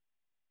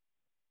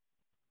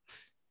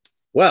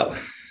Well,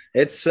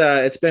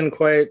 it's been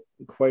quite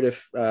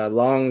a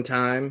long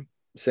time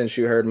since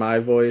you heard my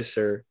voice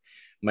or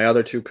my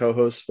other two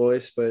co-hosts'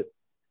 voice, but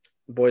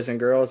boys and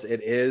girls,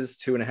 it is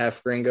Two and a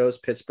Half Gringos,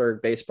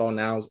 Pittsburgh Baseball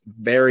Now's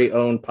very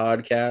own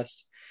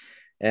podcast,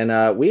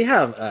 and we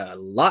have a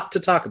lot to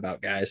talk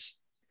about, guys.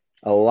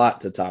 A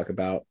lot to talk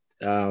about.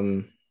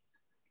 I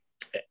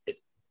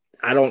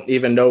don't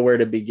even know where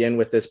to begin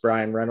with this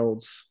Bryan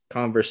Reynolds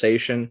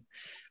conversation,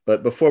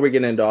 but before we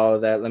get into all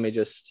of that, let me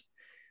just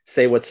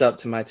say what's up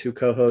to my two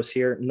co-hosts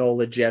here,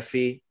 Nola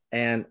Jeffy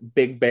and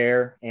Big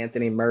Bear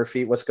Anthony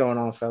Murphy. What's going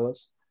on,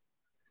 fellas?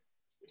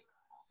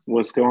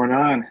 What's going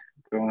on?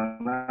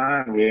 Going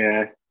on?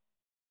 Yeah,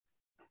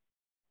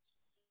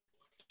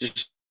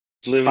 Just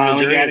living the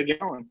finally got dream. it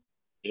going.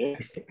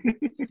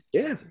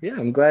 Yeah, Yeah.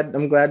 I'm glad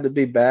to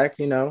be back.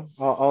 You know,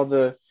 all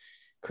the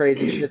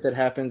crazy shit that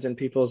happens in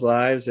people's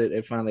lives,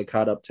 it finally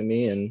caught up to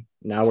me, and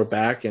now we're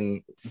back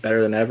and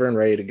better than ever and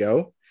ready to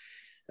go.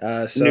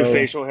 New So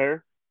facial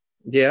hair.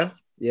 yeah,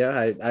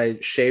 I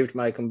shaved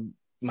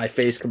my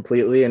face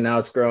completely, and now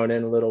it's growing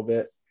in a little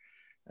bit.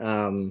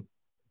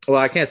 Well,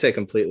 I can't say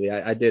completely.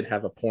 I did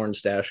have a porn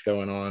stash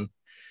going on.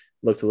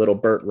 Looked a little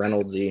Burt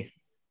Reynoldsy,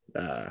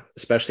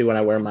 especially when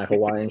I wear my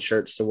Hawaiian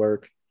shirts to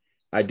work.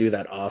 I do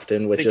that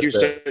often I with think you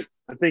just a said.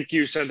 I think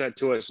you said that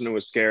to us, and it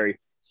was scary.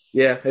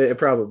 yeah. It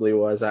probably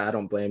was. I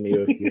don't blame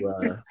you if you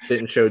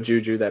didn't show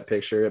Juju that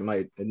picture. It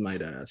might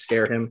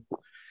scare him.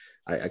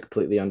 I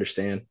completely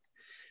understand.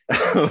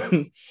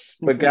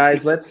 But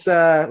guys,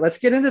 let's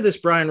get into this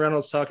Bryan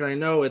Reynolds talk. And I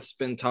know it's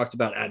been talked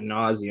about ad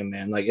nauseum,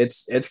 man. Like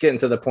it's getting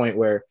to the point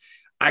where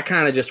I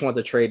kind of just want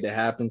the trade to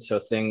happen so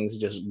things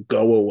just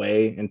go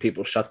away and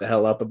people shut the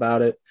hell up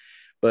about it.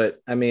 But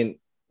I mean,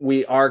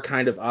 we are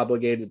kind of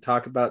obligated to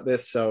talk about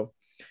this. So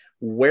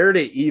where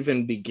to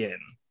even begin?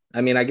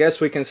 I mean, I guess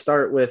we can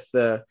start with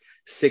the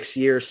 6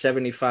 year,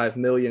 75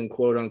 million,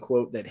 quote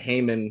unquote, that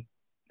Heyman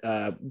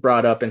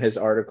brought up in his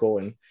article.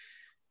 And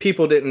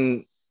people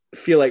didn't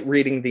feel like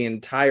reading the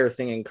entire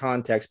thing in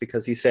context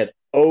because he said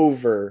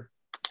over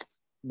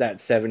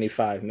that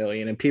 75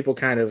 million, and people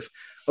kind of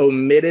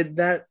omitted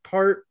that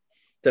part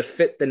to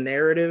fit the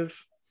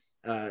narrative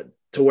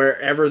to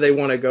wherever they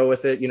want to go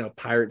with it. You know,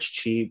 Pirates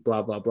cheap,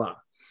 blah blah blah.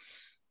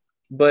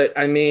 But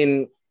I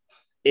mean,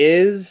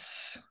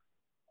 is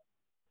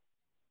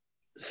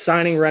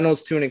signing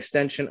Reynolds to an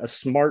extension a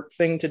smart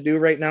thing to do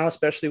right now,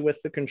 especially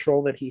with the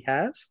control that he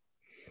has?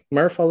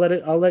 Murph, I'll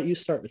let you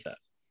start with that.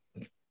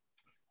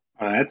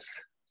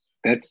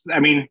 that's. I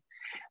mean,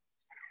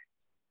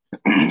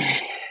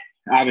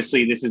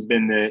 obviously, this has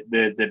been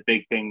the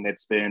big thing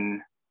that's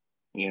been,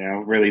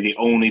 really the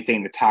only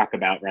thing to talk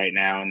about right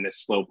now in this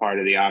slow part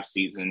of the off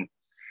season.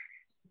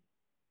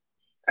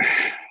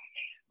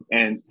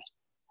 And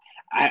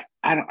I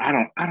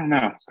don't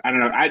know.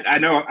 I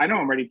know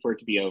I'm ready for it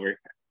to be over.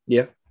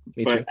 Yeah,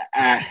 me too.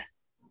 But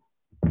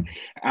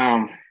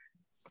um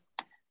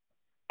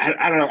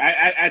I don't know.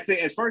 I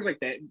think as far as like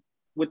that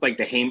with like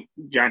the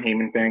John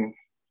Heyman thing,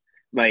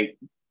 like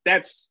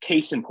that's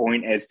case in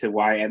point as to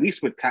why at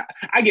least with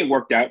I get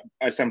worked up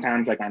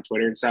sometimes like on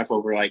Twitter and stuff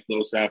over like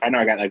little stuff. I know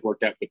I got like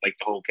worked up with like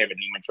the whole Kevin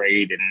Neiman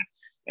trade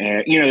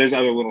and there's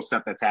other little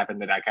stuff that's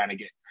happened that I kind of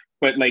get.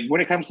 But like when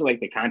it comes to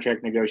like the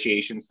contract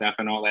negotiation stuff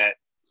and all that,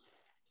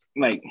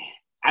 like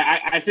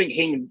I think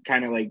Heyman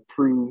kind of like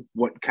proved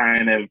what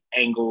kind of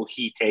angle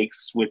he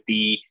takes with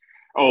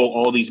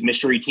all these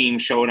mystery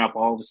teams showing up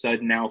all of a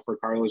sudden now for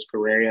Carlos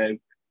Correa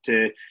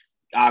to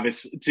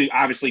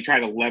obviously try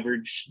to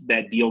leverage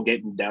that deal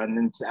getting done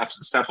and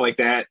stuff like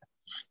that.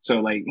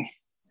 So like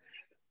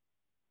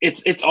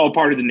it's all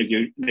part of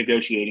the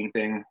negotiating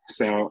thing.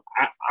 So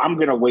I'm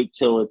gonna wait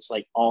till it's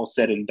like all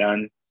said and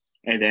done,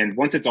 and then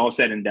once it's all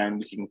said and done,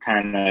 we can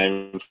kind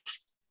of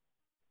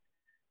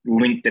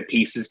link the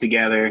pieces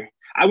together.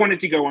 I wanted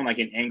to go on like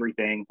an angry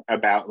thing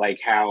about like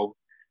how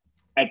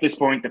at this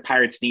point the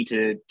Pirates need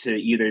to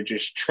either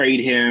just trade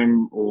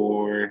him,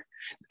 or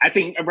I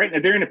think right now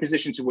they're in a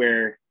position to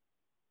where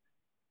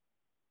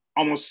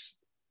almost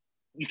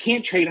you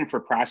can't trade him for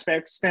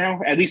prospects now.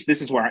 At least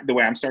this is the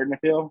way I'm starting to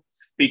feel,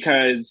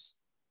 because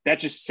that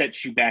just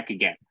sets you back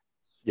again.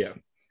 Yeah.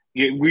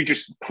 We're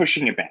just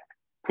pushing it back.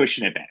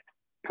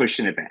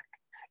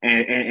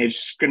 And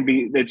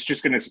it's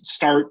just going to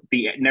start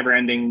the never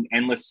ending,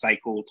 endless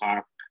cycle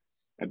talk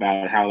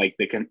about how like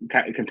the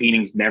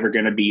competing is never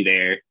going to be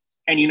there.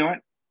 And you know what?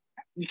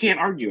 You can't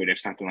argue it if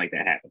something like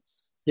that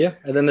happens. Yeah.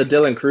 And then the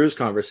Dylan Cruz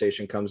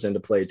conversation comes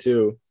into play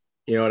too.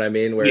 You know what I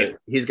mean? Where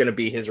he's going to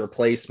be his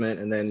replacement.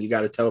 And then you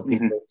got to tell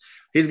people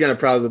he's going to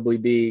probably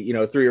be,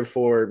 3 or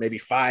 4, maybe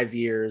 5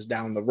 years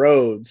down the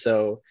road.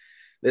 So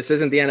this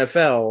isn't the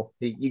NFL.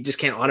 You just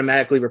can't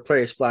automatically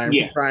replace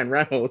Bryan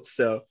Reynolds.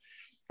 So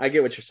I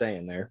get what you're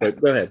saying there,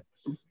 but go ahead.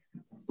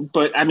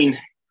 But I mean,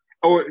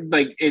 or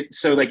like it.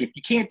 So like, if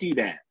you can't do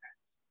that,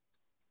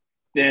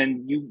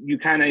 then you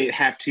kind of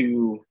have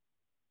to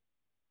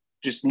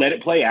just let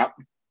it play out.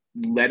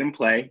 Let him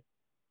play.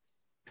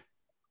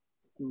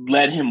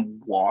 Let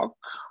him walk.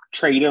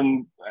 Trade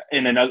him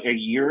in a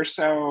year or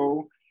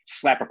so.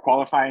 slap a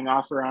qualifying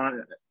offer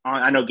on.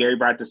 I know Gary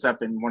brought this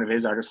up in one of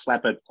his articles.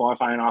 Slap a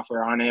qualifying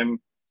offer on him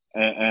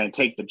and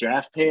take the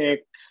draft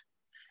pick.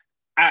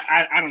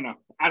 I don't know.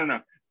 I don't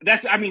know.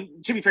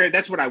 To be fair,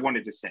 that's what I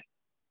wanted to say.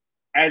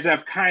 As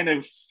I've kind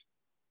of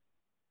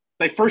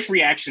like first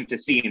reaction to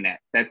seeing that.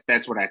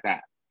 That's what I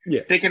thought.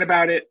 Yeah. Thinking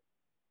about it,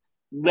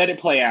 let it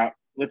play out.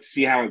 Let's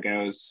see how it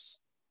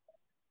goes.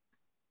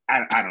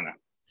 I don't know.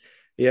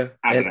 Yeah.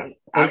 I don't know.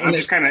 I'm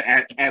just kind of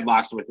at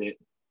lost with it.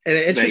 And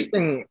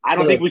interesting. I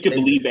don't think we could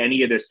believe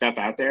any of this stuff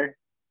out there.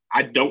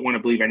 I don't want to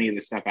believe any of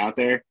this stuff out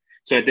there.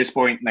 So at this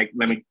point, like,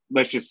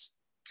 let's just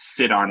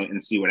sit on it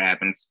and see what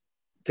happens.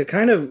 To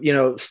kind of,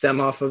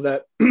 stem off of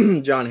that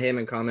John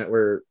Heyman comment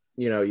where,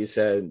 you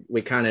said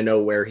we kind of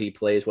know where he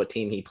plays, what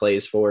team he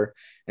plays for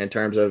in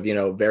terms of,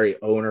 very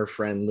owner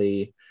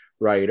friendly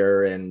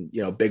writer and,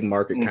 big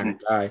market kind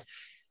of guy.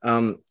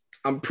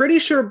 I'm pretty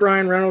sure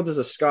Bryan Reynolds is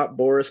a Scott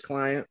Boras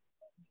client,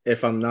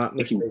 if I'm not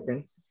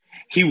mistaken.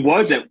 He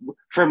was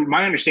from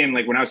my understanding,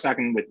 like when I was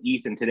talking with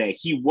Ethan today,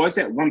 he was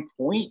at one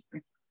point.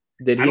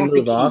 Did he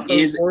move off of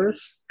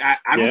Boras? I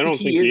don't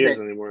think he is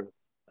anymore.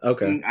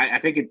 Okay. I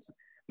think it's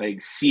like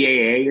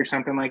CAA or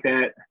something like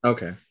that.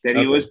 Okay. That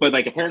he was, but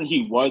like apparently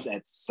he was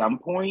at some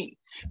point.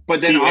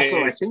 But then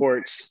also I think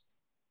sports.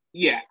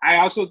 Yeah, I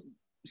also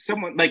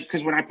someone like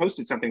because when I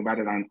posted something about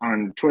it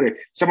on Twitter,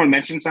 someone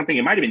mentioned something.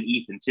 It might have been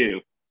Ethan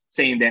too,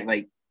 saying that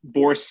like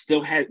Boras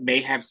still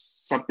may have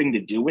something to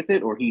do with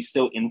it, or he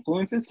still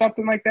influences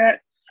something like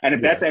that. And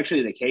if that's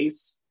actually the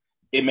case,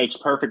 it makes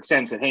perfect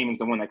sense that Heyman's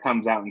the one that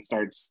comes out and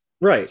starts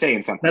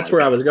saying something. That's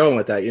where I was going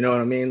with that. You know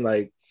what I mean?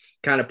 Like,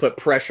 kind of put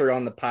pressure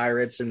on the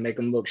Pirates and make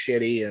them look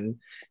shitty, and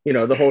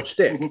the whole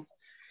shtick.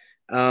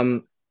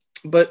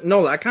 But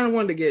no, I kind of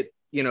wanted to get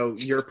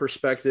your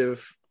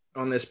perspective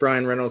on this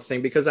Bryan Reynolds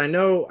thing, because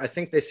I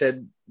think they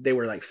said they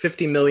were like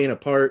 50 million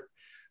apart,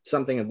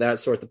 something of that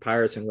sort, the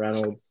Pirates and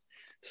Reynolds.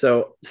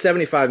 So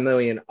 75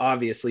 million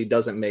obviously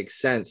doesn't make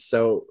sense.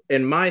 So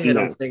in my head,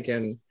 I'm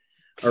thinking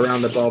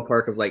around the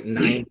ballpark of like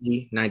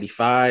 90,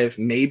 95,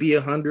 maybe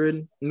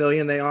 100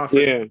 million they offer.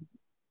 Yeah.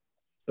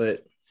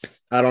 But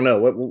I don't know.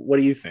 What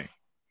do you think?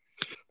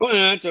 Well,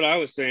 that's what I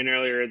was saying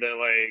earlier,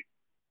 that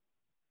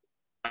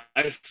like,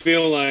 I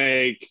feel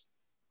like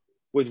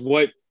with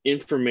what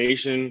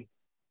information,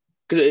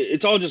 because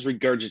it's all just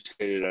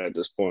regurgitated at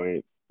this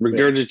point,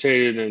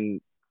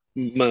 and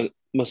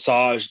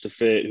massaged to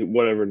fit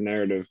whatever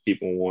narrative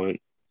people want.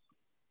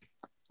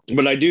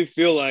 But I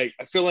feel like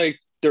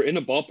they're in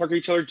the ballpark of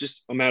each other,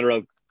 just a matter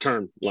of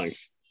term length.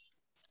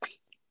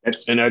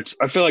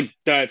 I feel like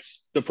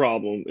that's the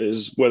problem,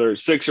 is whether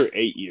it's 6 or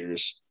 8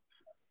 years.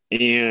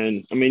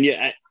 And I mean,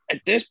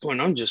 at this point,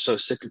 I'm just so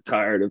sick and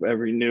tired of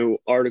every new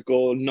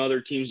article.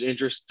 Another team's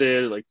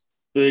interested. Like,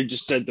 they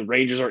just said the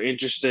Rangers are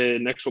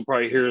interested. Next, we'll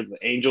probably hear the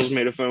Angels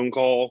made a phone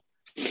call.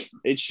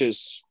 It's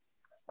just,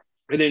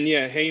 and then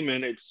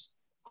Heyman, it's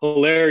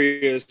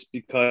hilarious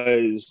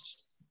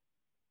because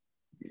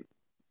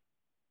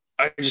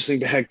I just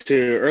think back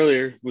to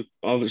earlier with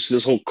obviously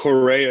this whole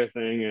Correa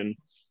thing, and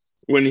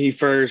when he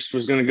first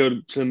was going to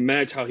go to the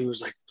Mets, how he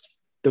was like,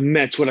 the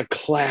Mets, what a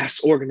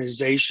class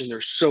organization.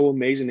 They're so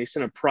amazing. They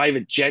sent a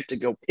private jet to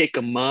go pick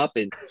him up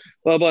and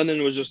blah, blah. And then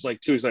it was just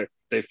like 2 weeks like,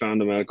 they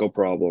found a medical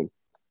problem.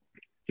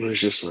 It was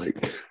just like,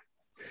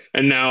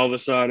 and now all of a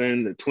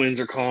sudden the Twins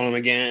are calling him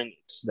again.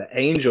 The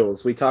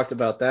Angels, we talked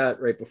about that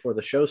right before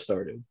the show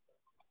started.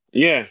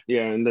 Yeah.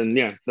 And then,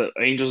 the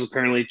Angels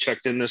apparently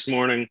checked in this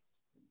morning,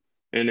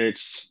 and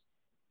it's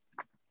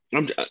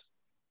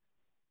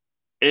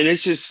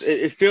just,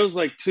 it feels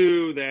like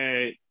too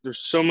that there's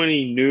so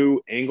many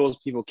new angles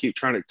people keep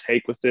trying to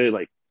take with it,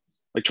 like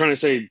trying to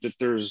say that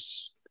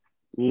there's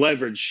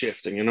leverage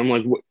shifting, and I'm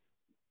like,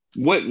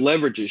 what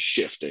leverage is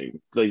shifting?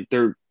 Like,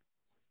 the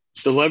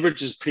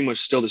leverage is pretty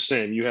much still the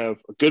same. You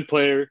have a good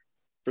player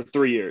for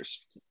 3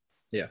 years.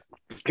 Yeah,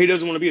 he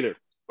doesn't want to be there.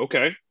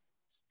 Okay,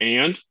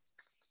 and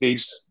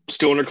he's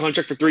still under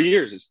contract for 3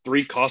 years. It's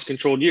 3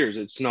 cost-controlled years.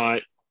 It's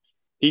not.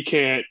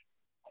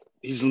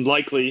 He's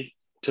likely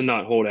to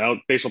not hold out.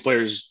 Baseball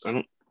players,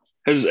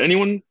 has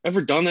anyone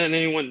ever done that?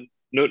 Anyone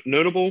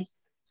notable?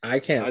 I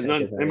can't.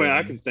 Anybody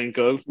I can think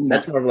of.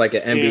 That's more of like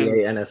an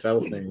NBA,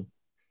 NFL thing.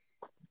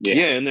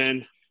 Yeah, and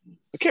then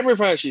I can't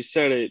remember if I actually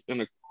said it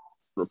in a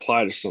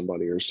reply to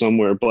somebody or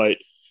somewhere, but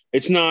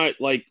it's not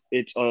like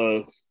it's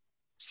a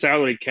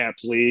salary cap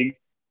league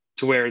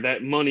to where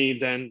that money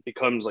then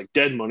becomes like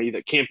dead money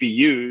that can't be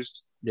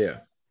used. Yeah.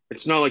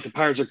 It's not like the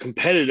Pirates are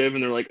competitive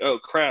and they're like, oh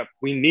crap,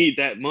 we need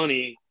that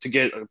money to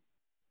get a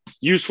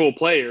useful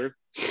player.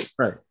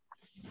 Right.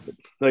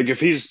 Like, if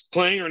he's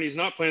playing or he's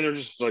not playing, they're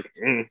just like,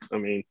 I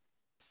mean,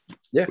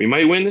 we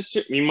might win this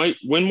year. We might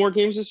win more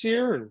games this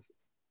year and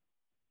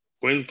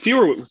win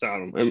fewer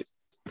without him. And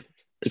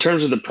in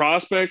terms of the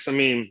prospects, I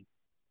mean,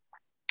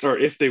 or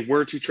if they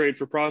were to trade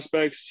for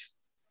prospects,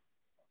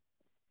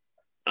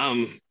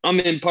 I'm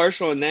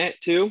impartial in that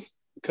too,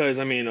 because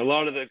I mean, a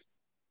lot of the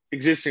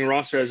existing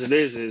roster as it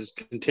is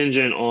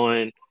contingent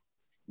on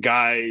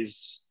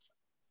guys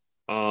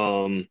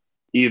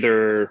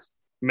either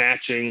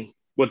matching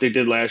what they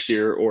did last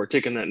year or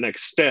taking that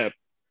next step.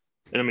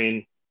 And I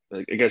mean,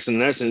 like, I guess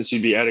in essence,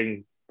 you'd be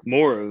adding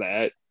more of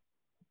that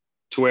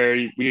to where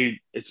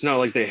it's not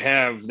like they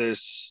have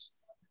this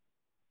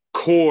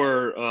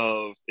core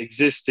of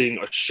existing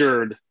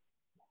assured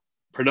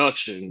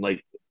production.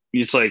 Like,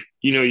 it's like,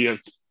 you have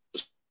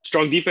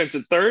strong defense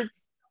at third,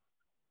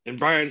 and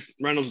Bryan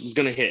Reynolds is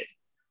going to hit.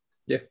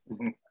 Yeah.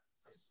 Mm-hmm.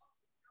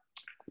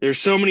 There's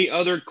so many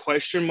other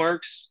question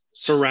marks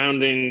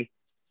surrounding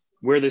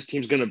where this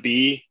team's going to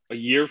be a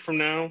year from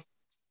now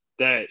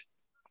that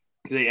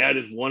they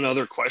added one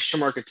other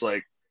question mark. It's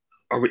like,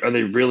 are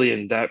they really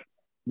in that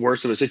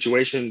worse of a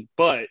situation?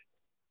 But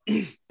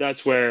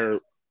that's where,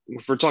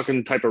 if we're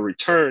talking type of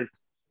return,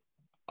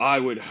 I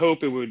would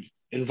hope it would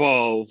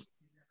involve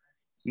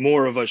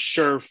more of a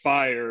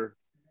surefire,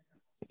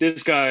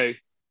 this guy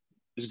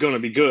is going to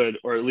be good,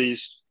 or at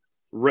least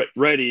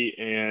ready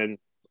and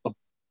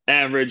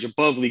average,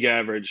 above league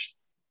average,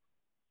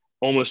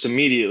 almost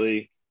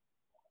immediately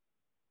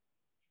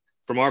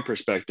from our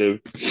perspective.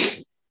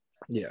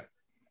 Yeah.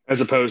 As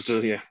opposed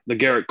to the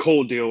Garrett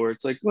Cole deal where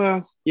it's like,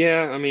 well,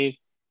 yeah, I mean,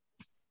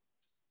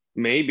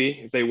 maybe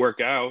if they work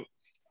out.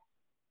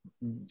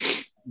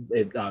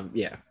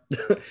 Yeah.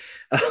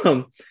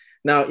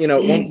 Now,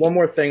 one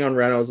more thing on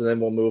Reynolds, and then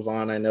we'll move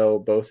on. I know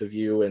both of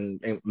you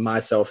and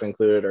myself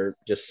included are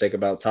just sick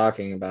about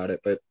talking about it,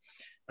 but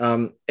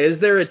is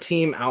there a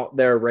team out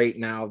there right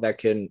now that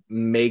can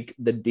make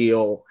the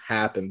deal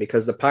happen?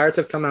 Because the Pirates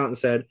have come out and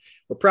said,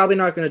 we're probably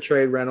not going to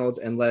trade Reynolds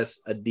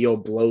unless a deal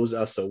blows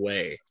us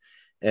away.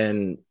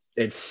 And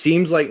it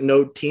seems like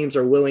no teams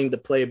are willing to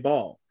play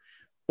ball.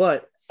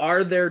 But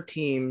are there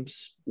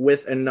teams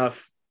with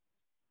enough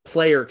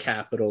player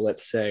capital,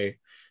 let's say,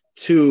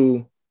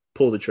 to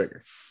pull the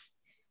trigger?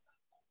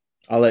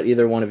 I'll let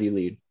either one of you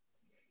lead.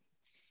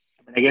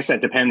 I guess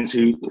that depends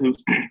who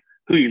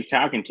you're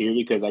talking to,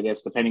 because I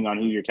guess depending on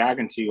who you're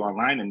talking to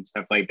online and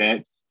stuff like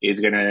that is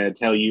going to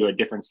tell you a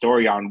different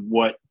story on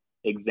what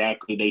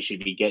exactly they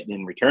should be getting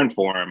in return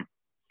for him.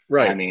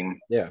 Right. I mean,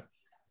 yeah.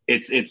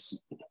 It's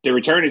the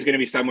return is going to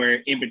be somewhere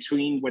in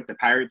between what the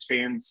Pirates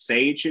fans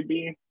say it should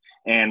be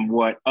and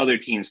what other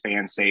teams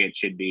fans say it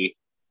should be.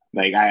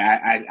 Like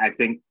I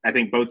think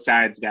both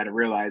sides got to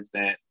realize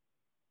that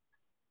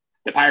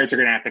the Pirates are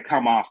going to have to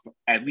come off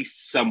at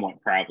least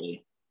somewhat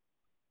probably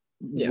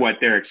what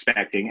they're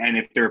expecting. And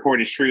if the report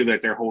is true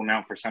that they're holding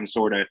out for some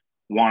sort of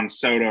Juan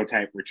Soto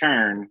type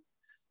return,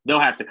 they'll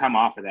have to come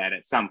off of that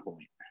at some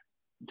point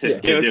to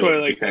do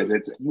it, because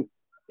it's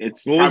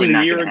what was it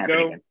a year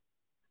ago?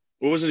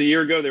 What was it a year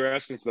ago? They were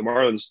asking for the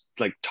Marlins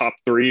like top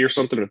 3 or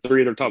something, or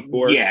 3 of their top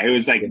 4. Yeah, it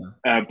was like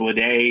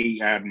Blade,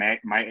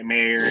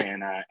 Mayer,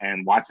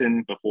 and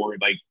Watson before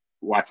like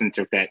Watson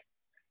took that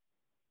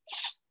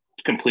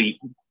complete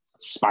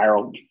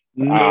spiral.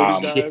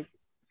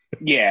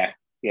 Yeah.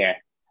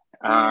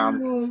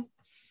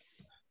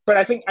 But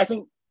I think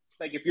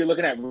like if you're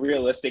looking at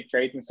realistic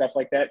trades and stuff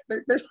like that,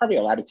 there's probably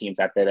a lot of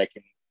teams out there that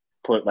can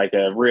put like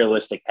a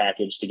realistic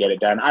package to get it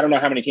done. I don't know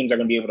how many teams are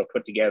going to be able to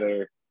put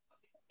together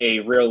a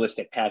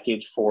realistic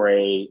package for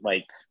a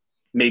like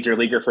major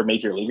leaguer for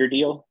major leaguer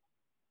deal.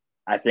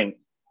 I think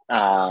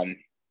so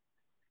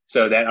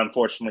that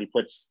unfortunately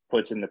puts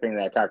in the thing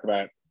that I talked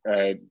about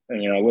a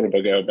little bit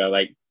ago about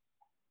like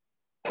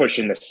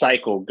pushing the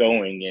cycle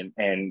going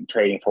and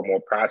trading for more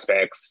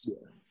prospects.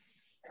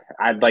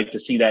 I'd like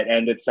to see that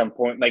end at some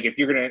point. Like if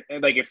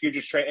you're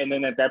just trading, and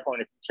then at that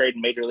point, if you trade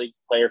major league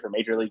player for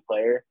major league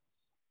player,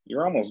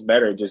 you're almost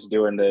better just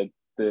doing the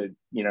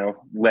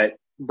let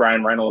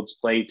Bryan Reynolds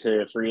play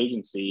to free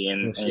agency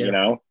and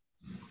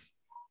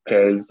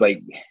because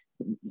like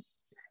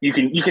you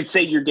can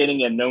say you're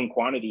getting a known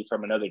quantity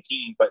from another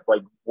team, but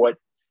like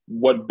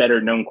what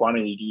better known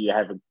quantity do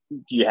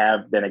you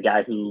have than a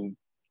guy who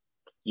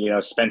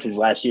spent his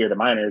last year at the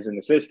minors in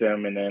the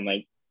system and then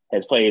like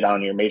has played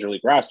on your major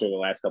league roster the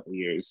last couple of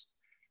years?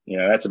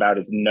 That's about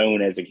as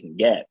known as it can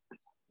get.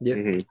 Yeah.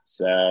 Mm-hmm.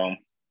 So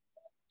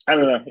I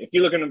don't know, if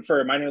you're looking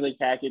for a minor league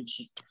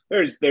package,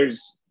 there's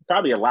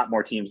probably a lot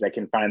more teams that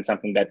can find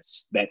something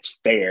that's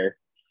fair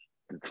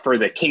for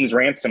the King's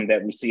ransom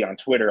that we see on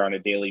Twitter on a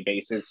daily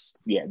basis.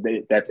 Yeah,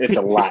 it's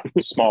a lot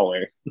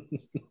smaller.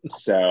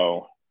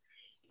 So,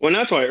 well,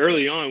 that's why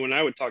early on when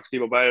I would talk to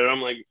people about it,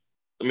 I'm like,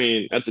 I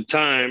mean, at the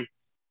time,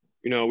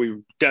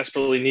 we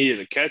desperately needed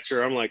a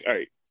catcher. I'm like, all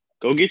right,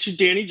 go get you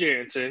Danny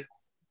Jansen,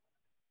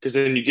 because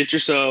then you get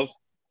yourself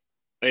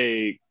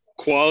a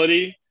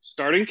quality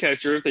starting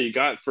catcher that you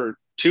got for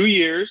 2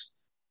 years,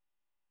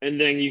 and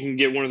then you can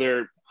get one of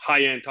their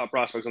high-end top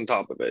prospects on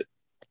top of it.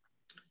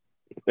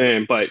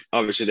 But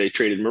obviously they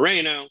traded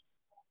Moreno,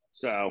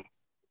 so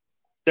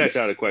that's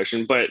out of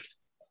question. But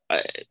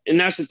and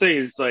that's the thing,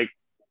 it's like,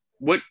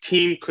 what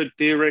team could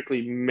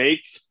theoretically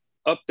make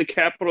up the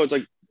capital? It's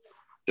like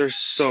there's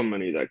so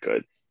many that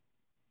could.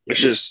 It's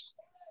just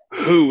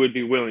who would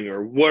be willing,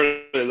 or what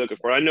are they looking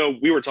for? I know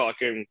we were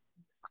talking,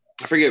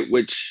 I forget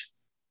which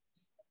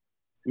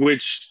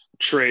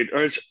trade,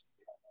 or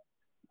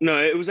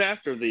no, it was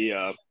after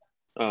the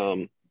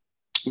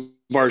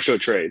Varsho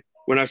trade.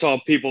 when I saw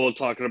people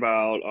talking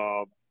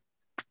about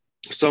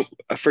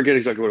I forget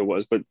exactly what it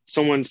was, but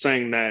someone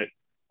saying that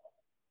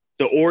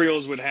the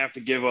Orioles would have to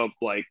give up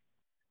like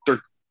their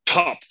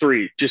top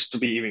three just to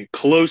be even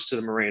close to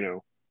the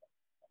Moreno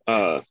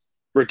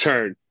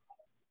return.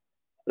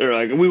 They're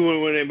like, we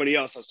wouldn't win anybody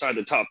else outside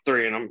the top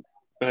three. And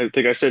I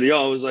think I said to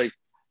y'all, I was like,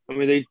 I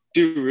mean, they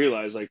do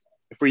realize like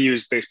if we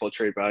use baseball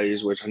trade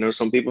values, which I know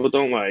some people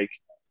don't like,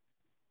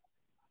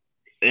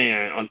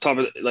 and on top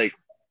of it, like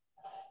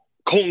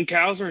Colton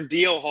Cowser and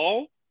DL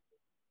Hall,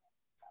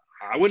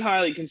 I would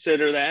highly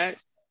consider that.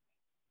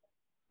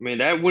 I mean,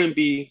 that wouldn't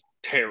be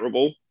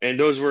terrible. And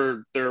those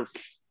were their,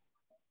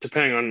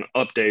 depending on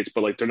updates,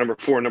 but like their number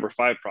 4 and number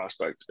 5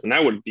 prospect. And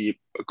that would be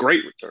a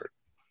great return.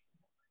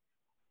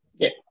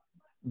 Yeah.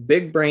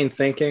 Big brain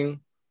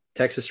thinking.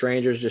 Texas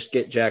Rangers just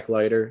get Jack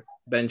Leiter.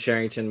 Ben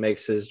Cherington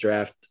makes his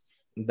draft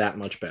that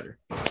much better.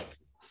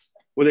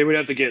 Well, they would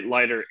have to get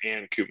Leiter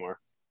and Kumar.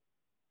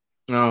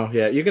 Oh,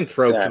 yeah. You can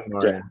throw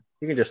Kumar in.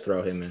 You can just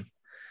throw him in.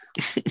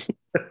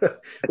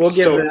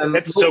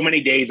 That's so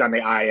many days on the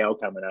IL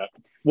coming up.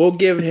 We'll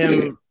give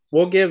them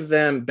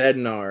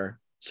Bednar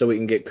so we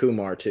can get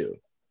Kumar too,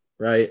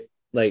 right?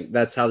 Like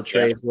that's how the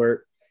trades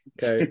work.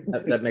 Okay,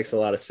 that makes a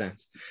lot of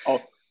sense.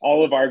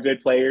 All of our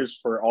good players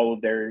for all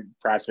of their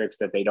prospects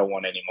that they don't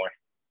want anymore.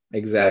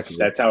 Exactly.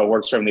 That's how it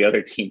works from the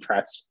other team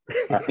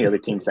on the other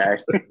team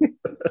side.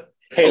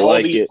 Hey,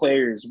 all these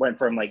players went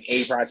from like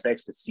A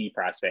prospects to C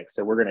prospects,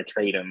 so we're going to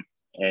trade them,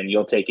 and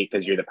you'll take it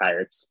because you're the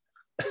Pirates.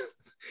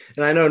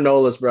 And I know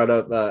Nola's brought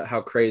up how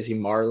crazy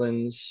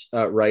Marlins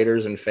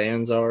writers and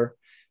fans are,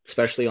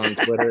 especially on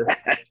Twitter.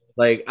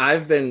 Like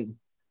I've been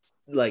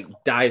like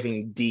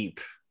diving deep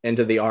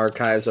into the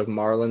archives of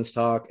Marlins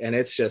talk, and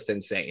it's just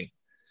insane.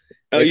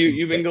 Oh,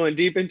 you've been going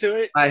deep into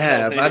it? I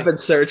have. I've been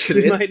searching.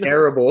 It's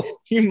terrible.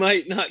 You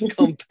might not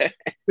come back.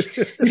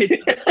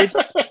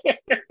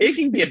 It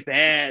can get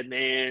bad,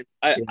 man.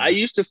 I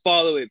used to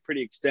follow it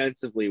pretty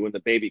extensively when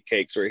the baby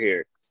cakes were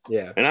here.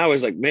 Yeah. And I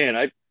was like, man,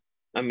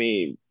 I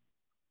mean,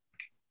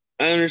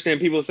 I understand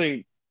people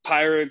think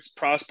Pirates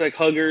prospect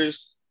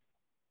huggers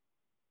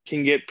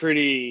can get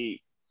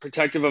pretty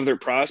protective of their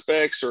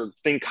prospects or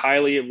think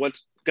highly of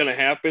what's going to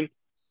happen.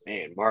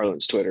 Man,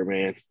 Marlins Twitter,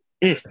 man.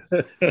 It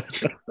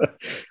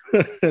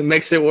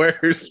makes it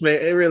worse,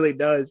 man. It really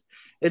does.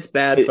 It's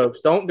bad,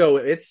 folks. Don't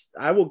go.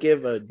 I will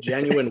give a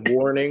genuine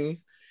warning.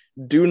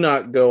 Do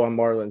not go on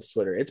Marlins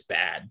Twitter. It's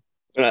bad.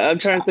 I'm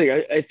trying to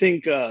think. I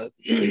think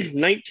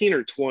 19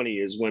 or 20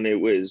 is when it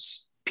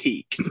was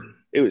peak.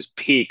 It was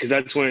peak because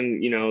that's when,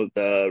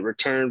 the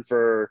return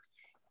for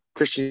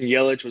Christian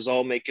Yelich was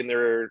all making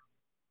their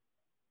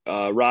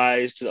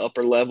rise to the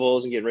upper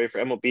levels and getting ready for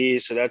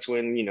MLB. So that's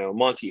when,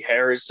 Monty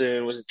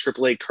Harrison was in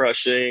AAA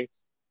crushing.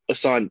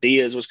 Hassan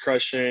Diaz was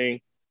crushing.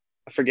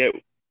 I can't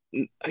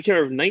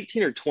remember,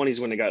 19 or 20 is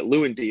when they got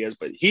Lewin Diaz,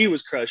 but he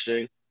was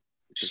crushing,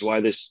 which is why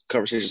this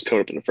conversation is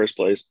caught up in the first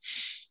place.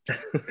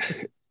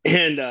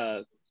 And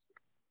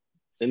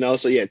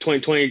also,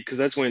 2020, because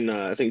that's when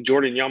I think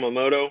Jordan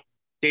Yamamoto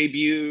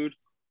debuted.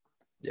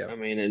 Yeah. I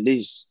mean,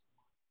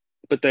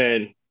 but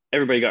then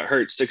everybody got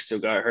hurt. Six still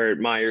got hurt.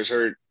 Myers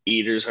hurt.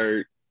 Eaters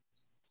hurt.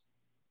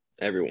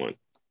 Everyone.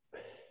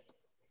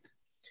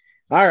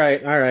 All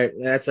right.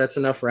 That's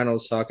enough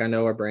Reynolds talk. I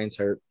know our brains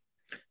hurt.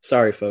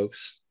 Sorry,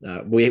 folks.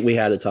 We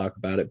had to talk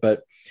about it,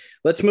 but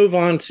let's move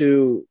on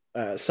to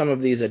some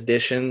of these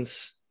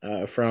additions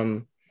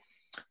from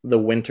the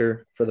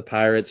winter for the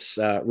Pirates.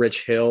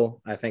 Rich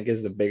Hill, I think,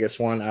 is the biggest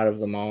one out of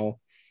them all,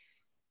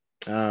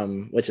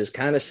 which is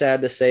kind of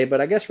sad to say, but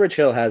I guess Rich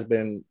Hill has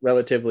been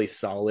relatively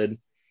solid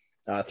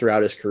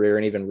throughout his career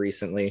and even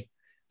recently.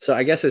 So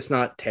I guess it's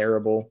not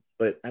terrible,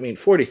 but I mean,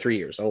 43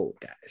 years old,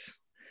 guys.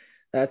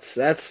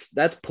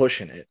 That's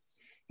pushing it,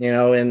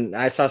 and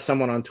I saw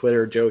someone on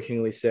Twitter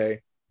jokingly say,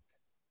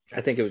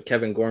 I think it was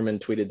Kevin Gorman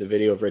tweeted the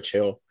video of Rich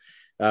Hill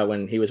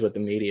when he was with the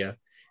media.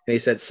 And he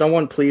said,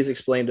 someone please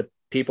explain to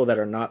people that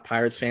are not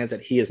Pirates fans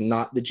that he is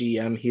not the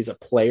GM. He's a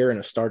player and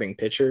a starting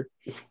pitcher,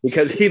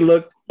 because he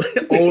looked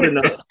old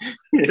enough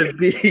to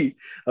be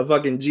a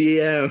fucking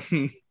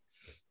GM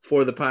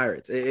for the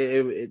Pirates.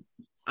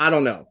 I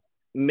don't know.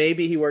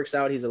 Maybe he works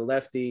out. He's a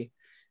lefty.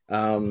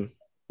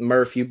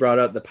 Murph, you brought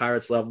up the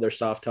Pirates love their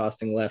soft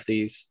tossing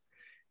lefties.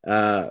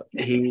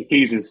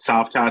 He's as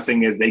soft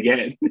tossing as they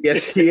get.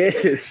 Yes, he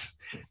is.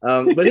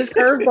 But his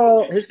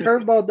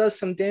curveball does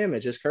some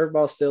damage. His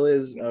curveball still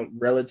is a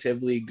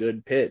relatively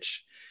good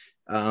pitch.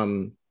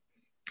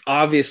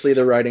 Obviously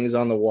the writing's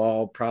on the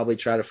wall. Probably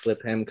try to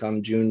flip him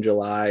come June,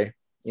 July,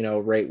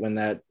 right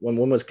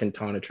when was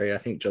Quintana trade? I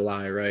think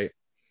July, right?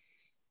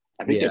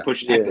 I think they're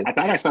pushing. Yeah. I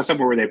thought I saw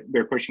somewhere where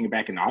they're pushing it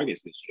back in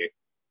August this year.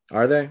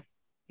 Are they?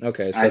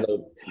 Okay,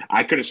 so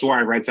I could have swore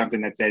I read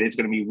something that said it's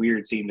going to be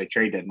weird seeing the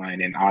trade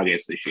deadline in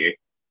August this year.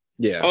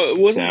 Yeah. Oh,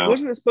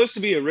 wasn't it supposed to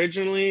be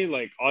originally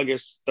like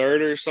August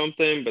 3rd or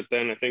something? But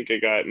then I think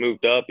it got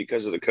moved up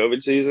because of the COVID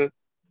season.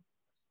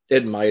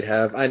 It might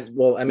have.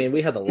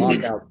 We had the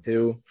lockout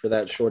too for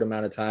that short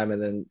amount of time,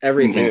 and then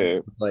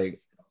everything was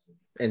like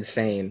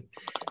insane.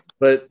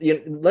 But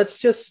let's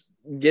just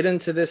get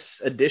into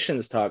this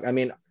additions talk. I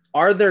mean,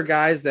 are there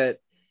guys that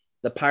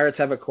the Pirates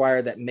have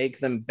acquired that make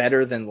them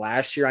better than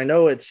last year? I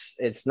know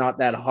it's not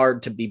that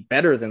hard to be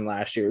better than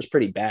last year. It was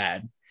pretty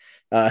bad,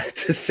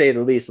 to say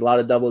the least. A lot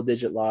of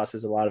double-digit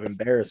losses, a lot of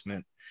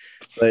embarrassment.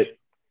 But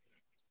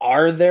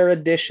are there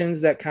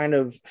additions that kind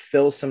of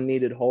fill some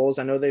needed holes?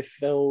 I know they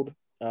filled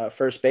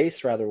first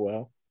base rather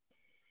well.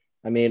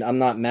 I mean, I'm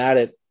not mad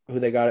at who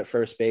they got at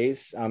first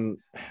base.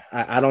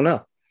 I don't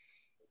know.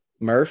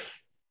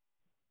 Murph,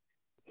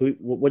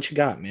 what you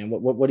got, man?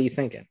 What are you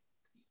thinking?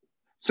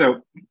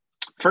 So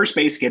first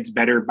base gets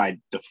better by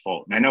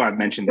default. And I know I've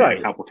mentioned that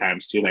a couple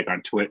times too, like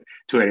on Twitter.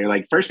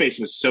 Like first base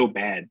was so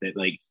bad that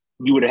like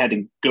you would have had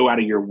to go out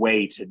of your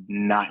way to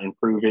not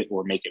improve it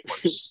or make it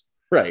worse.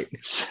 Right.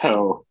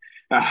 So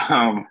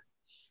that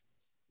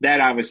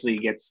obviously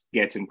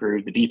gets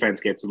improved. The defense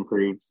gets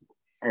improved,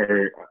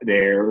 or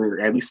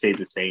at least stays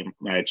the same.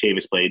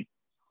 Chavis played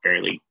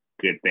fairly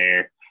good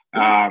there.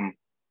 I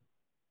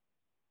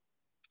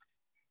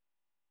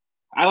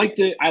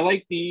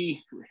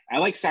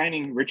like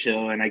signing Rich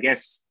Hill, and I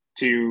guess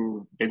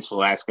to Vince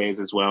Velasquez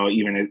as well,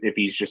 even if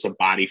he's just a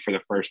body for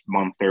the first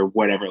month or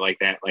whatever like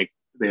that. Like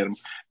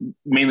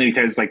mainly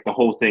because like the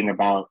whole thing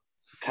about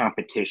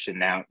competition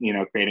now,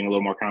 creating a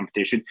little more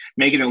competition,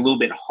 making it a little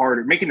bit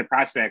harder, making the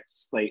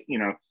prospects like,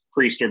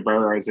 Priester,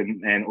 Burrows,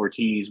 and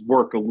Ortiz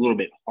work a little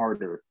bit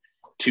harder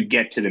to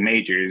get to the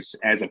majors,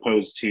 as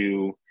opposed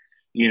to,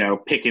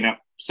 picking up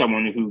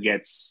someone who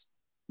gets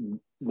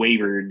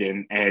wavered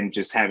and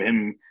just have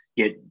him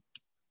get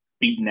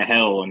beaten to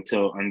hell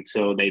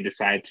until they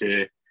decide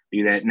to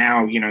do that.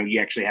 Now,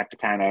 you actually have to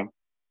kind of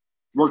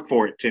work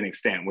for it to an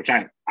extent, which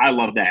I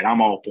love that.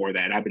 I'm all for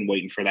that. I've been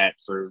waiting for that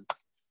for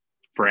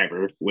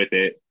forever with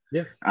it.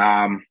 Yeah.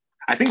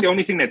 I think the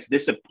only thing that's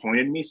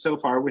disappointed me so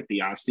far with the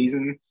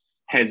offseason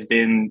has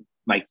been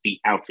like the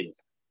outfield.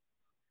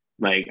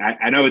 Like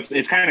I know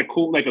it's kind of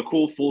cool, like a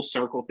cool full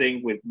circle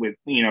thing with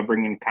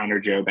bringing Connor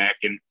Joe back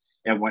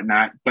and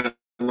whatnot. But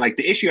like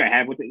the issue I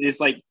have with it is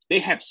like they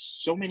have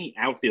so many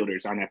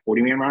outfielders on that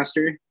 40-man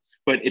roster,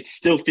 but it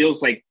still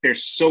feels like there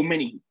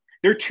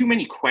are too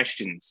many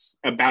questions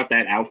about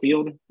that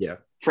outfield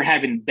for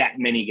having that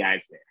many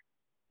guys there.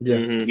 Yeah.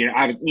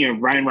 Mm-hmm.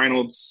 Ryan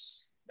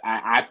Reynolds,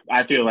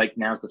 I feel like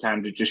now's the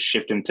time to just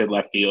shift him to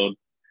left field.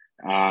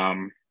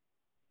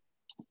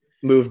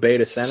 Move Bay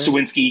to center.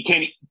 Sawinski,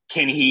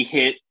 can he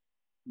hit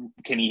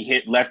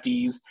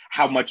lefties?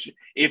 How much,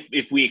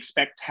 if we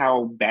expect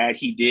how bad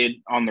he did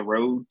on the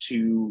road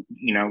to,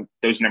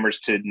 those numbers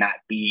to not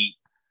be,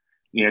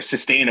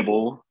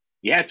 sustainable,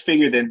 you have to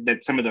figure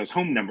that some of those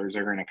home numbers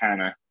are going to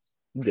kind of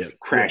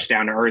crash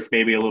down to earth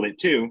maybe a little bit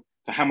too.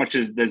 So how much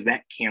does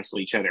that cancel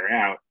each other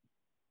out?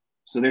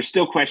 So there's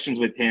still questions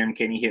with him.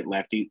 Can he hit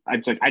lefty? I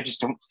just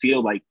don't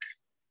feel like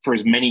for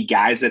as many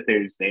guys that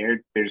they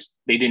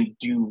didn't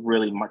do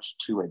really much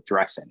to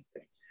address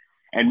anything.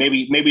 And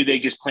maybe they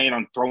just plan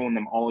on throwing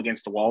them all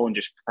against the wall and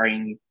just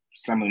praying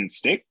some of them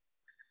stick.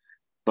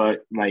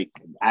 But like,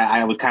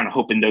 I was kind of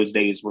hoping those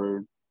days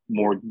were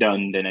more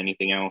done than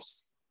anything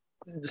else.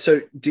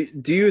 So do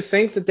you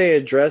think that they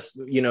addressed,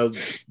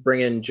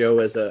 bring in Joe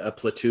as a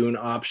platoon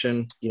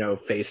option,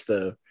 face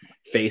the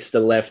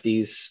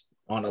lefties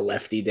on a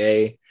lefty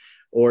day?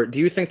 Or do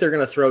you think they're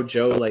going to throw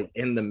Joe like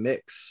in the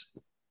mix?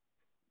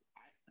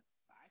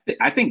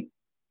 I think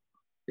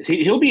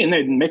he'll be in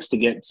the mix to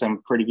get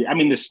some pretty good. I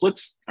mean, the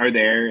splits are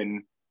there,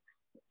 and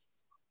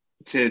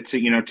to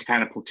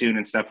kind of platoon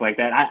and stuff like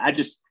that.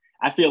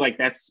 I feel like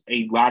that's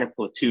a lot of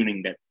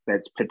platooning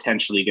that's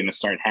potentially going to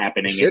start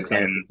happening.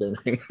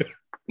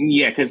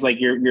 Yeah, because like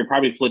you're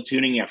probably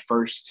platooning at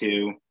first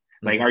too.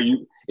 Like,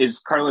 is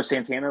Carlos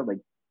Santana like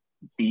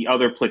the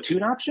other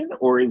platoon option,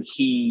 or is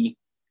he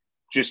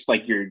just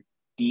like your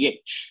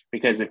DH?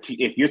 Because if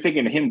you're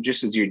thinking of him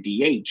just as your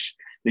DH,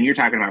 then you're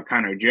talking about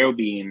Connor Joe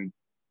being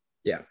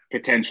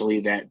potentially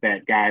that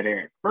guy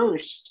there at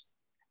first.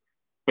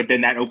 But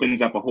then that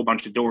opens up a whole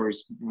bunch of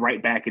doors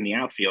right back in the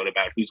outfield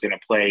about who's going to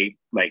play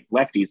like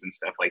lefties and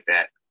stuff like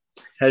that.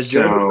 Has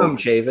Joe become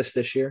Chavis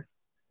this year?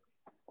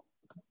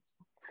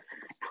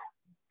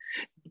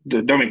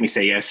 Don't make me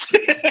say yes.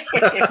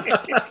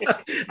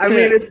 I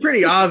mean, it's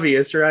pretty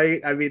obvious,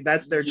 right? I mean,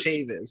 that's their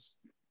Chavis.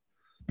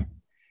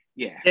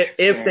 Yeah.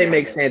 If they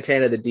make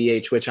Santana the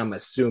DH, which I'm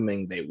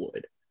assuming they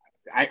would.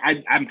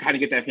 I'm kind of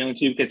get that feeling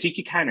too, because he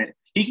could kind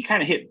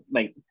of hit,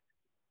 like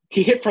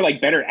he hit for like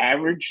better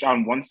average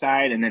on one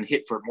side and then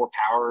hit for more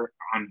power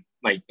on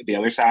like the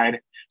other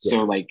side.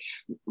 So like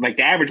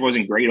the average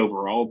wasn't great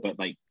overall, but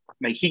like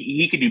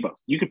he could do both.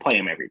 You could play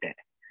him every day.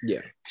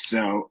 Yeah.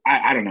 So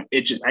I don't know.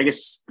 I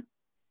guess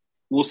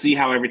we'll see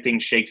how everything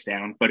shakes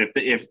down. But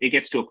if it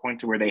gets to a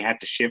point to where they have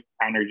to shift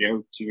Connor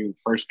Joe to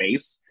first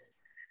base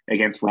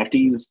against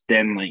lefties,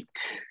 then like,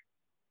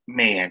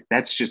 man,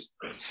 that's just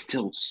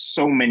still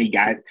so many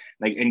guys.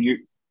 Like, and you're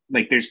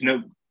like, there's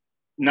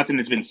nothing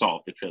that's been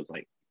solved. It feels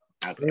like.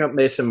 Bring up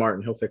Mason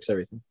Martin. He'll fix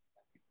everything.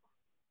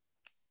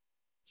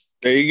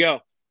 There you go.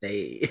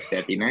 Hey,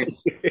 that'd be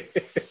nice.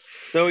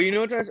 So you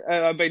know what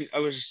I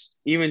was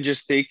even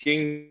just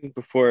thinking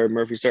before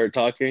Murphy started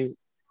talking,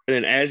 and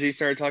then as he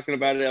started talking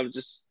about it, I was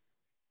just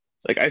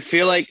like, I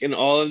feel like in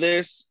all of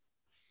this,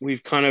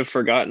 we've kind of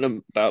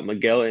forgotten about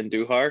Miguel and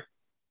Duhar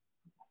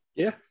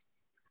Yeah,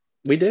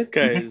 we did.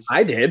 because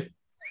I did.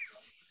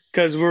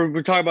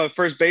 we're talking about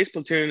first base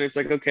platoon. It's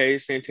like, okay,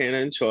 Santana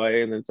and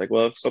Choi, and then it's like,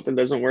 well, if something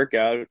doesn't work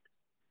out,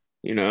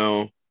 you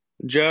know,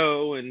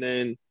 Joe, and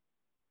then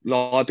a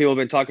lot of people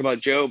have been talking about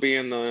Joe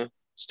being the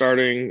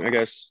starting, I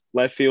guess,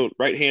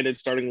 right-handed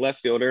starting left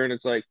fielder, and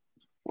it's like,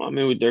 well, I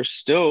mean, there's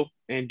still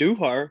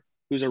Andujar,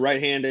 who's a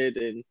right-handed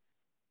and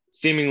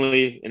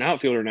seemingly an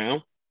outfielder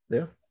now.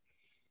 Yeah,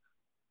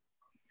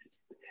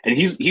 and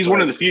he's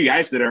one of the few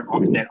guys that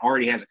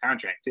already has a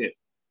contract too.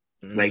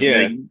 Like,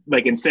 Yeah.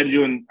 like instead of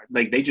doing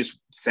like they just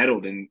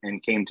settled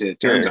and came to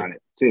terms on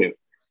it too.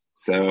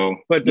 So,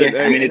 But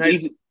I mean, it's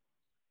easy.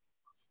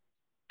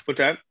 What's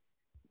that?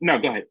 No,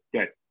 go ahead. Go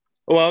ahead.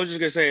 Well, I was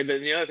just gonna say that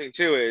the other thing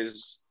too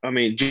is, I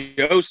mean,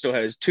 Joe still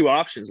has two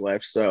options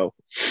left, so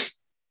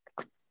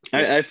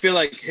I feel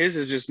like his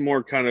is just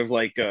more kind of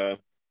like I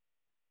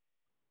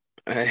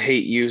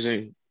hate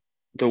using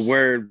the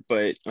word,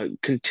 but a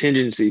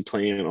contingency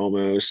plan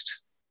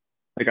almost.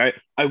 Like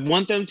I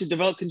want them to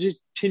develop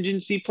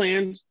contingency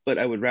plans, but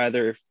I would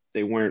rather if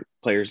they weren't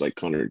players like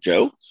Connor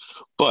Joe.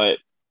 But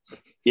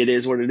it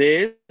is what it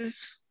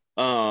is.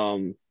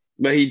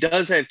 But he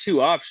does have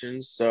two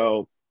options,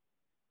 so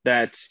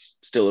that's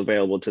still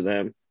available to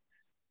them.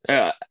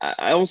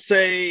 I'll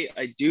say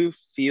I do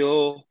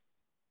feel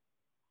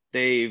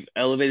they've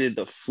elevated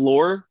the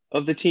floor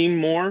of the team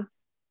more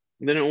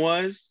than it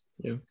was.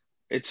 yeah,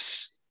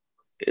 It's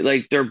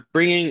like they're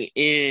bringing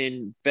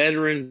in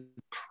veteran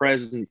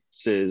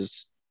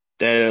presences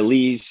that at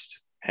least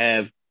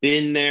have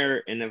been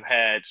there and have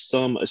had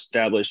some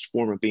established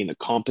form of being a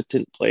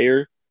competent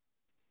player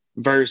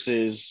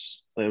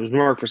versus, like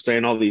Mark was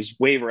saying, all these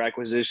waiver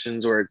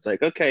acquisitions where it's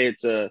like, okay,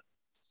 it's a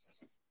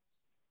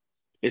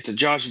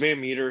Josh Van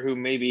Meter who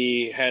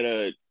maybe had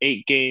a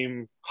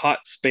 8-game hot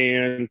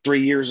span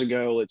 3 years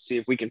ago. Let's see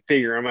if we can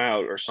figure him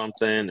out or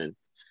something. And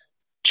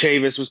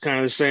Chavis was kind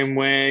of the same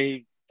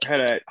way. Had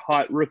a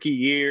hot rookie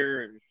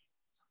year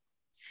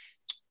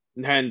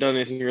and hadn't done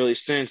anything really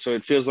since. So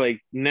it feels like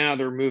now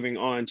they're moving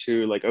on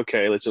to like,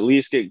 okay, let's at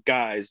least get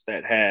guys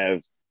that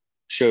have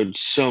showed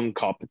some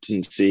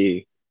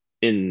competency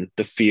in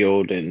the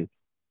field and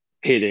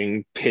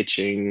hitting,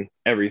 pitching,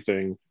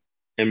 everything,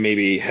 and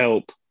maybe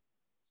help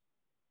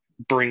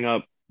bring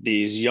up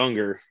these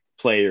younger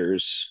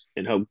players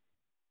and help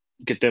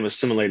get them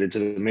assimilated to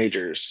the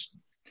majors.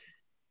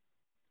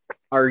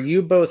 Are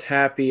you both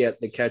happy at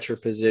the catcher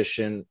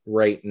position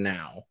right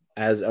now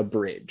as a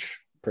bridge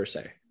per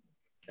se,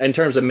 in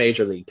terms of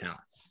major league talent?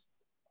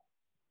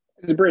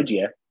 It's a bridge,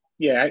 yeah.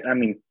 Yeah, I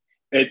mean,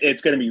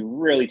 it's going to be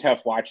really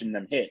tough watching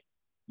them hit.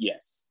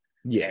 Yes.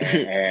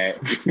 Yeah.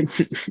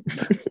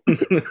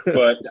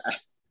 But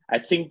I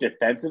think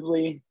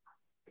defensively,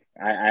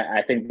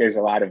 I think there's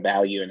a lot of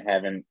value in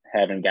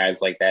having guys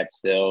like that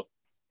still.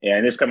 Yeah,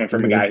 and this coming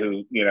from a guy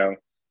who,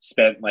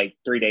 spent like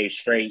 3 days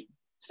straight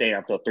staying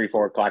up till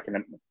 3-4 o'clock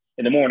in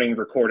the morning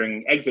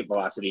recording exit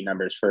velocity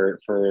numbers for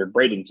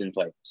Bradenton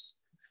players.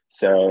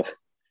 So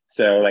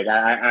like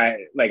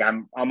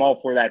I'm all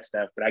for that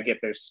stuff, but I get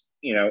there's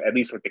at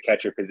least with the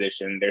catcher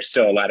position, there's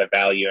still a lot of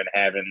value in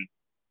having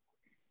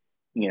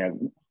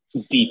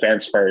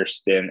defense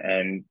first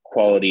and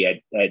quality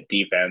at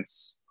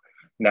defense.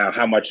 Now,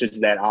 how much is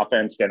that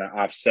offense going to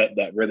offset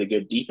that really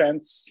good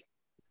defense?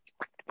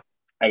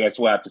 I guess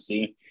we'll have to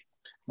see.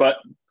 But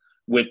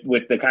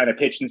with the kind of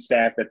pitching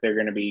staff that they're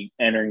going to be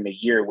entering the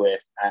year with,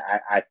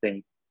 I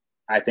think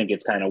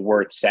it's kind of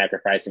worth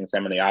sacrificing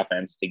some of the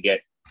offense to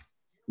get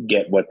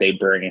what they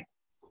bring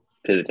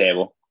to the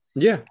table.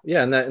 Yeah,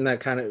 and that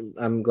kind of,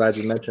 I'm glad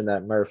you mentioned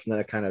that, Murph. And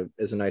that kind of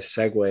is a nice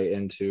segue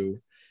into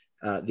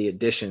the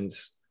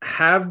additions.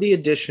 Have the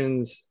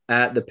additions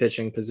at the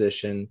pitching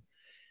position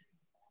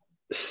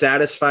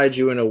satisfied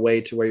you in a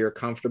way to where you're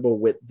comfortable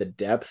with the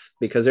depth?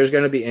 Because there's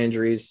going to be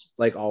injuries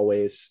like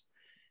always.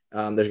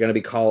 There's going to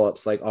be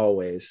call-ups like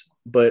always.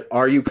 But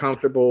are you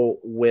comfortable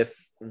with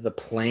the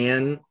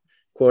plan,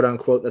 quote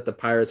unquote, that the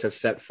Pirates have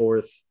set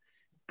forth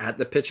at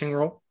the pitching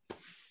role?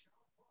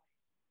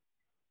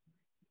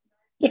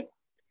 Yeah,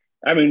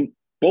 I mean,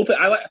 bullpen.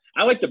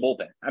 I like the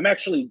bullpen. I'm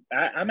actually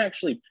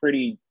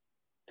pretty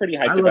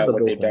hyped about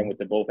what they've done with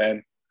the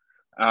bullpen.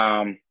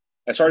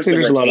 As far as the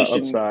rotation, there's a lot of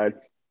upside.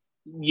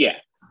 Yeah,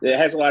 it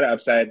has a lot of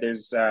upside.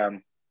 There's, they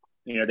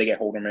get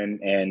Holderman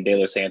and De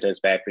Los Santos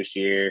back this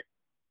year.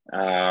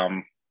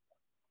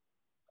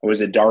 Was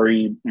it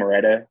Dari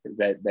Moreta? Is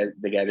that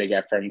the guy they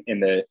got from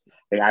in the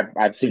thing?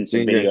 I've seen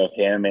some video of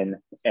him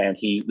and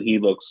he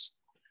looks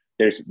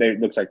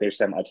looks like there's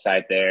some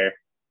upside there.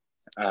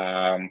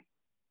 The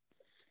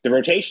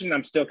rotation,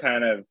 I'm still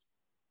kind of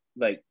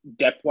like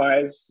depth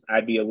wise,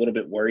 I'd be a little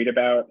bit worried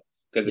about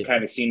because it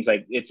kind of seems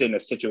like it's in a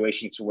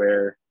situation to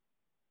where,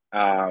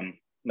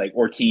 like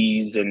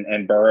Ortiz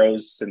and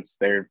Burrows, since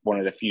they're one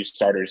of the few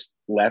starters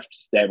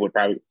left that would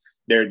probably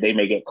they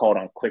may get called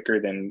on quicker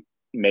than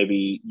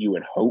maybe you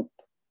would hope.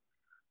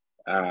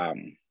 But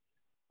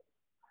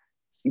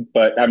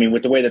I mean,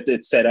 with the way that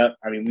it's set up,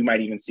 I mean, we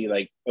might even see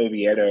like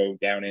Oviedo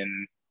down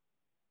in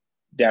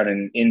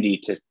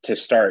Indy to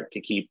start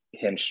to keep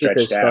him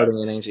stretched out. Starting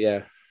innings,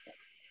 yeah.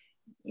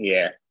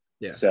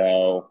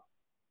 So,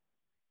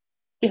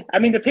 yeah, I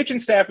mean, the pitching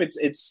staff,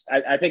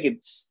 I think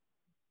it's,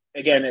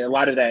 again, a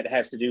lot of that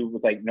has to do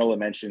with, like Nola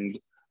mentioned,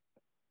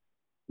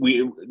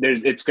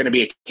 it's going to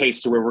be a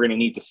case to where we're going to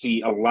need to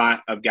see a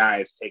lot of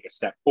guys take a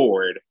step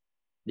forward.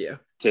 Yeah.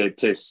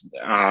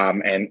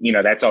 And you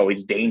know, that's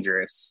always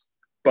dangerous,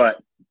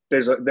 but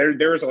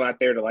there is a lot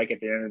there to like at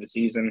the end of the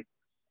season,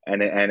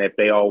 and if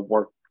they all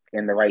work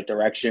in the right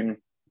direction,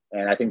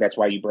 and I think that's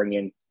why you bring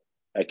in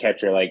a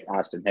catcher like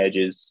Austin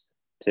Hedges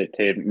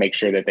to make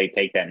sure that they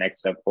take that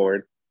next step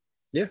forward.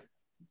 Yeah.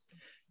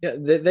 Yeah,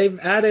 they've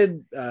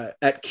added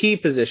at key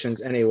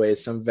positions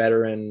anyways some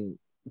veteran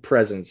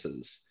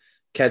presences,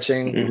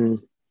 catching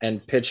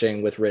and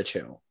pitching with Rich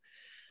Hill.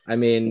 I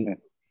mean,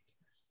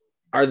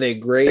 are they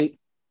great?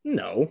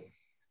 No.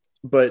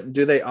 But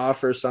do they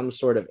offer some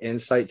sort of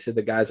insight to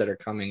the guys that are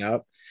coming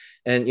up?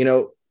 And, you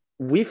know,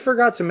 we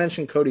forgot to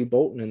mention Cody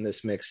Bolton in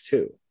this mix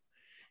too.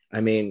 I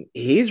mean,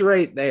 he's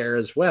right there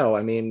as well.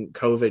 I mean,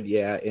 COVID,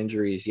 yeah,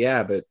 injuries,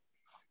 yeah, but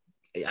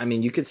I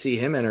mean, you could see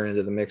him enter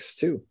into the mix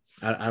too.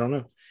 I don't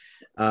know.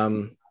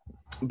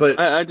 But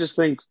I just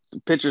think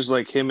pitchers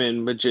like him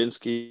and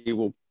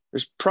Majinski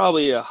there's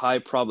probably a high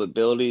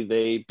probability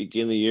they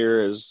begin the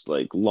year as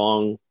like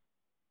long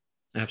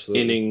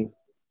inning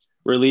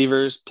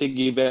relievers,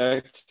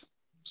 piggyback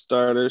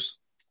starters.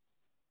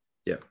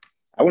 Yeah.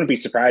 I wouldn't be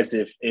surprised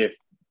if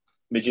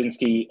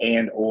Majinski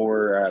and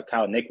or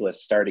Kyle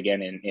Nicholas start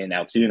again in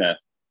Altoona,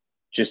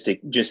 just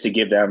to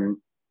give them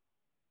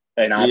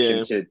an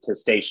option to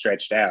stay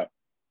stretched out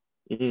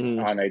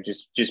on there,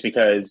 just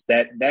because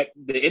that the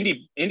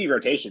Indy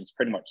rotation is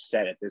pretty much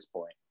set at this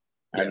point.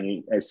 Yeah. I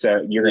mean,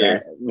 so you're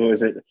gonna what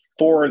was it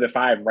 4 of the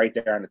 5 right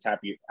there on the top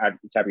of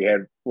your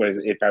head? Was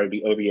it probably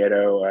be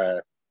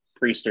Oviedo,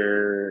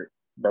 Priester,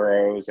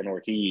 Burrows, and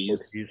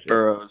Ortiz?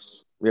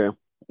 Burrows,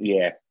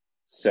 yeah.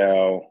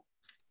 So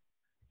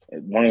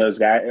one of those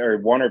guys, or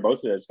one or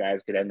both of those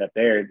guys, could end up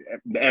there.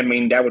 I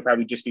mean, that would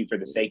probably just be for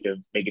the sake of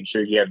making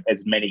sure you have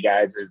as many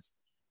guys as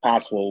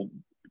possible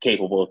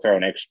capable of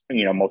throwing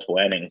extra, multiple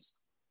innings.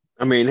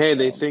 I mean, hey,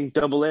 they think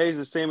Double A is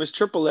the same as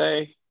Triple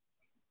A,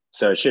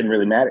 so it shouldn't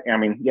really matter. I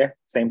mean, yeah,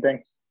 same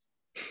thing.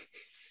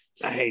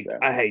 I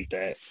hate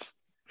that.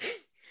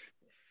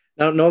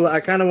 Now, Nola, I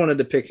kind of wanted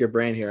to pick your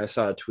brain here. I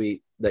saw a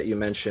tweet that you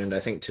mentioned, I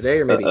think today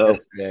or maybe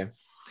yesterday.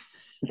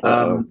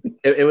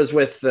 It was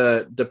with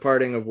the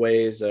departing of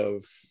ways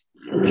of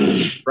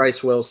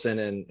Bryce Wilson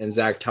and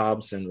Zach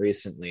Thompson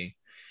recently.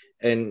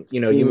 And,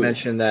 you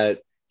mentioned that,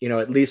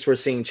 at least we're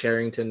seeing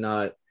Cherington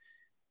not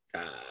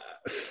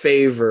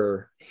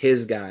favor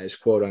his guys,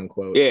 quote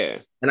unquote. Yeah.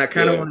 And I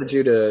kind of wanted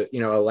you to,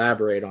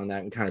 elaborate on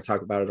that and kind of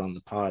talk about it on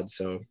the pod.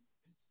 So,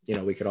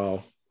 we could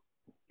all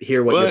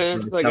hear what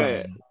you're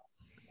telling.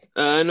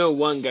 I know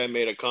one guy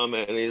made a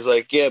comment and he's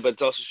like, yeah, but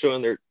it's also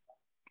showing they're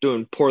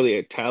doing poorly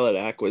at talent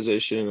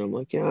acquisition. And I'm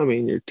like, yeah, I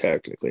mean, you're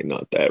technically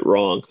not that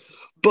wrong.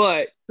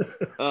 But,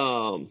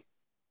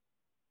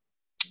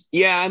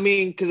 yeah, I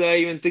mean, because I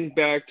even think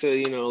back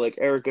to, like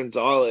Eric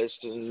Gonzalez,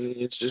 and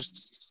it's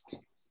just,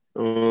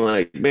 I'm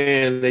like,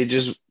 man, they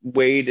just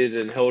waited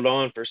and held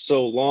on for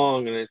so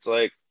long. And it's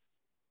like,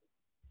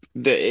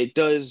 it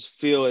does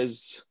feel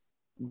as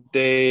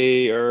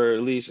they are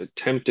at least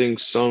attempting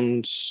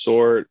some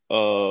sort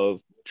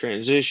of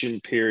transition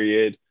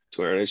period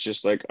to where it's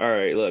just like, all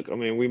right, look, I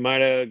mean, we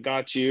might have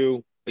got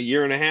you a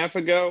year and a half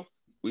ago.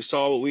 We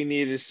saw what we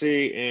needed to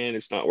see, and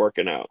it's not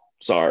working out.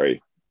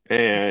 Sorry.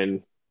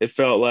 And it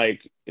felt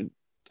like,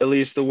 at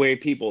least the way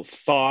people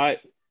thought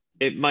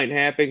it might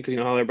happen, because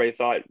how everybody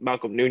thought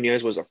Malcolm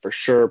Nunez was a for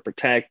sure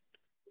protect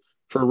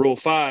for Rule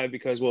 5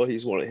 because, well,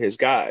 he's one of his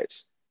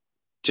guys.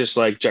 Just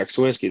like Jack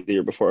Sawinski the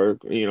year before,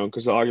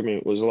 because the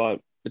argument was a lot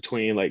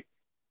between, like,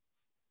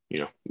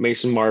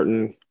 Mason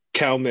Martin,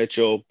 Cal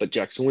Mitchell, but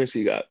Jack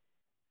Sawinski got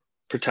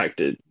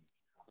protected.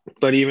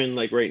 But even,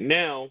 like, right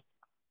now,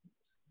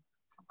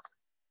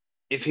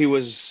 if he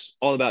was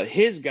all about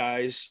his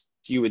guys,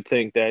 you would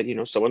think that,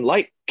 someone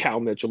like Cal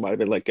Mitchell might have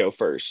been let go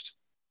first.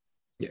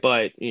 Yeah.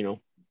 But,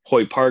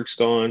 Hoyt Park's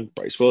gone,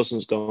 Bryce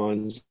Wilson's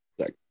gone,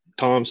 Zach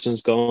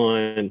Thompson's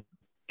gone,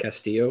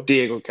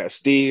 Diego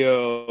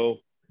Castillo.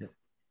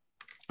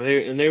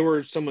 They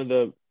were some of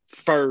the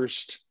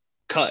first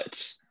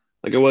cuts.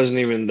 Like, it wasn't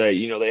even that,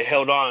 they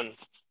held on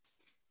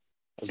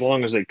as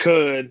long as they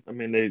could. I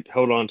mean, they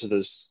held on to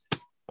this,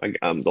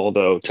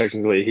 although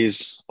technically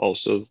he's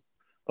also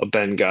a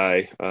Ben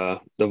guy,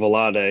 the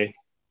Velade,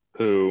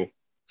 who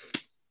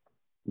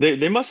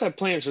they must have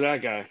plans for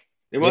that guy.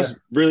 They must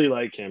really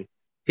like him.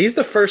 He's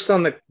the first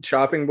on the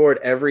chopping board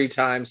every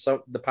time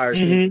the Pirates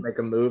need to make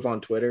a move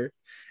on Twitter.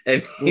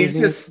 And he's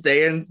just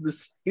staying.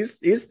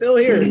 He's still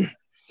here.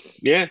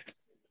 Yeah.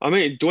 I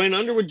mean, Dwayne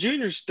Underwood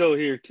Jr. is still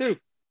here, too.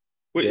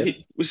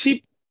 Was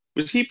he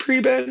Was he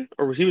pre-Ben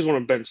or he was one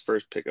of Ben's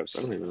first pickups?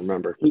 I don't even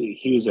remember.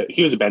 He was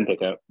a Ben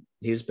pickup.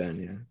 He was Ben,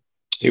 yeah.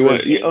 He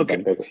was Yeah,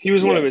 okay. He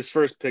was one of his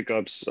first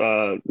pickups.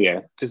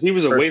 Yeah, because he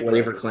was a First waiver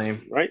waiver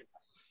claim, right?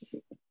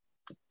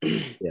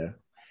 Yeah.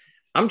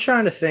 I'm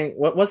trying to think.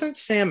 What wasn't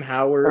Sam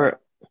Howard?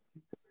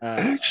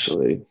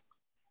 Actually,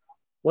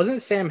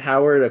 wasn't Sam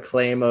Howard a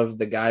claim of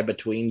the guy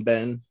between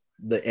Ben,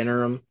 the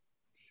interim?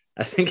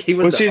 I think he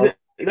was.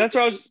 That's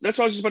what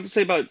I was just about to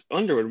say about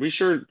Underwood. We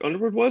sure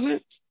Underwood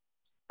wasn't?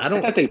 I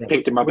thought they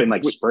picked him up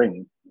in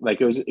spring. Like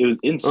it was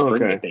in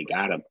spring that they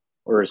got him,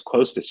 or as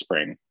close to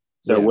spring.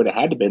 So it would have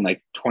had to been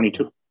like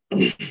 22.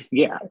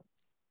 Yeah,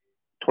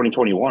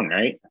 2021,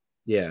 right?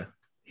 Yeah,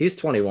 he's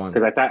 21.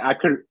 Because I thought I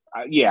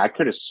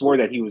could have swore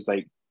that he was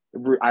like.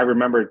 I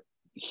remember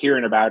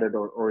hearing about it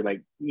or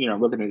like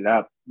looking it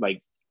up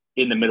like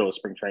in the middle of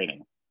spring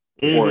training,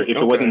 or if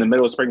it wasn't in the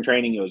middle of spring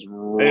training, it was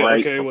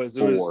right. It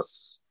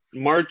was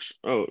March.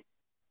 Oh,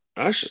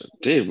 actually,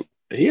 dude,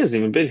 he hasn't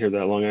even been here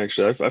that long.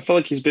 Actually, I feel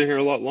like he's been here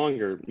a lot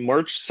longer.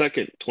 March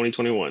 2nd,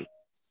 2021.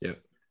 Yeah.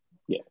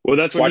 Yeah. Well,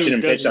 that's when watching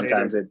him pitch.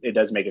 Sometimes it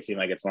does make it seem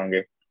like it's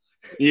longer.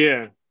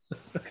 Yeah.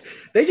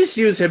 They just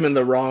use him in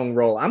the wrong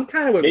role. I'm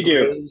kind of with They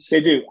do.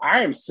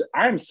 I'm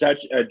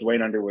such a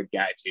Dwayne Underwood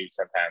guy too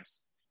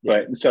sometimes.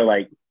 Yeah. But so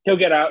like he'll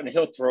get out and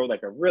he'll throw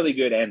like a really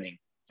good inning.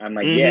 I'm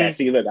like, yeah,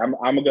 see, look, I'm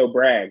gonna go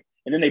brag.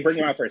 And then they bring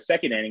him out for a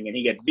second inning and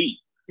he gets beat.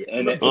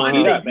 And then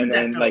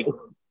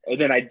and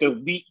then I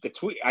delete the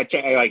tweet. I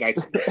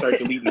start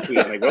deleting the tweet.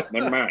 I'm like, well,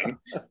 never mind.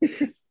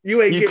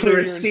 You ain't getting a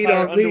receipt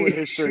on me.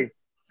 History.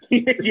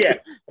 Yeah.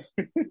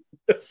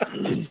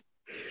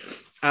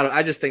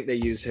 I just think they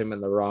use him in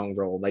the wrong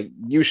role. Like,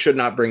 you should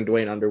not bring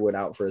Dwayne Underwood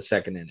out for a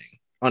second inning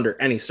under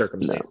any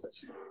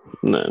circumstances.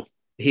 No.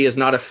 He is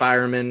not a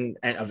fireman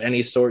of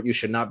any sort. You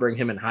should not bring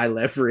him in high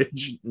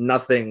leverage.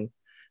 Nothing.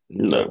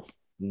 No.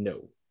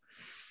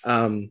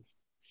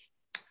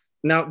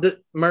 Now,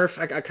 Murph,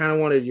 I kind of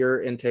wanted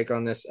your intake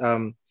on this.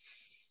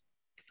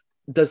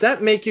 Does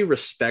that make you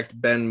respect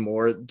Ben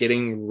more,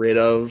 getting rid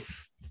of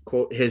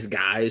quote his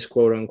guys,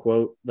 quote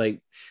unquote? Like,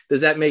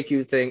 does that make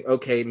you think,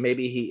 okay,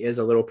 maybe he is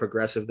a little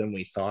progressive than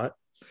we thought?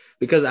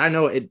 Because I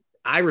know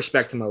I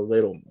respect him a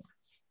little more.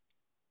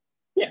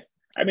 Yeah,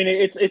 I mean,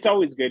 it's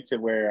always good to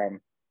where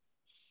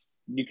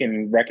you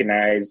can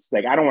recognize,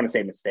 like, I don't want to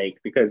say mistake,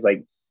 because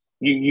like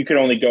you can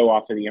only go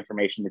off of the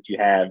information that you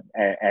have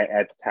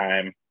at the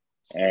time,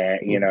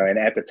 and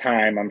at the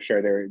time, I'm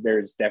sure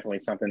there's definitely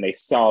something they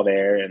saw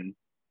there, and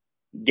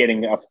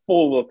getting a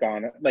full look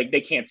on it. Like,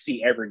 they can't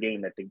see every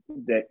game that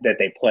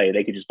they play.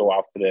 They could just go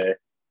off the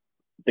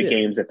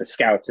games that the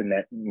scouts and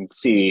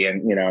see,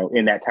 and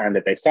in that time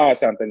that they saw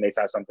something they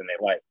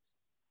liked.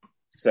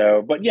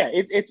 So, but yeah,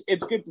 it's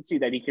good to see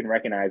that he can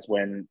recognize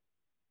when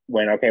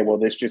okay, well,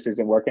 this just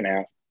isn't working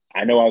out.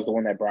 I know I was the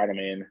one that brought him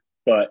in,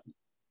 but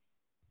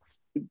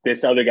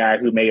this other guy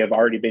who may have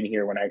already been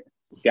here when I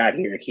got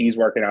here, he's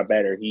working out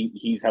better.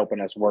 He's helping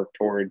us work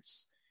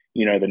towards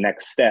the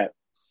next step.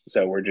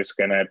 So we're just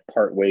gonna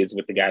part ways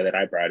with the guy that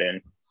I brought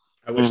in.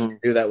 I wish they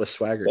do that with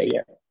Swagger. So,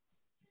 yeah.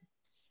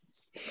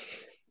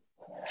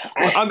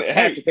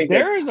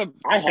 That is a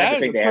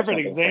perfect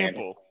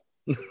example.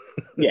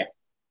 Yeah.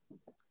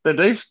 That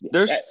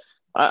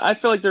I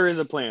feel like there is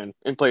a plan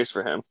in place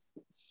for him.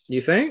 You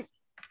think?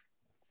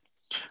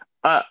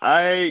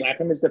 I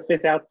slap him as the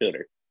fifth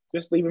outfielder.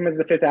 Just leave him as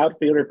the fifth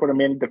outfielder. Put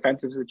him in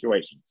defensive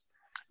situations.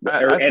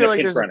 I feel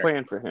like there's a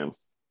plan for him.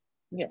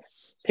 Yeah,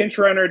 pinch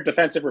runner,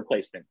 defensive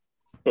replacement.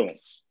 Boom.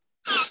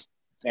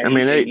 And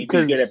he's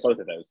good at both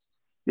of those.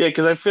 Yeah,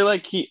 because I feel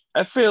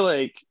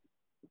like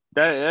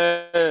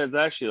that is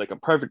actually like a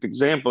perfect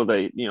example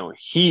that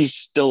he's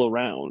still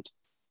around.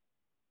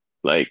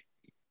 Like,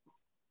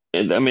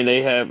 and I mean,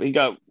 he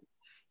got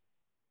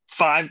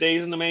 5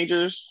 days in the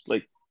majors,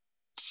 like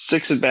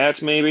 6 at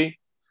bats maybe.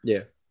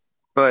 Yeah,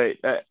 but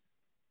I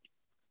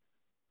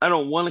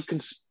don't want to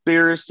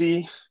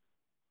conspiracy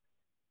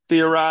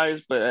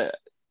theorize, but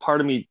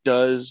part of me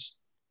does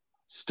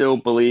still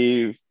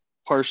believe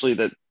partially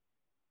that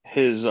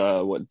his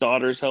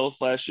daughter's health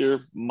last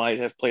year might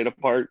have played a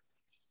part.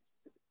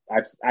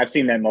 I've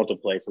seen that in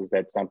multiple places.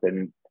 There's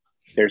something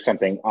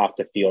off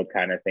the field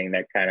kind of thing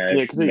that kind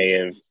of may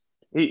have.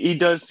 He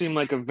does seem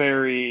like a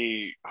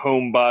very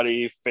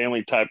homebody,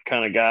 family type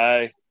kind of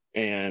guy,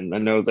 and I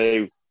know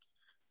they've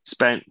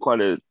spent quite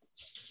a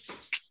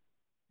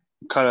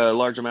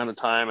large amount of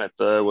time at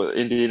the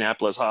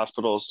Indianapolis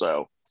hospital.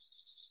 So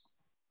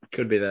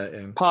could be that.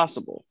 Yeah,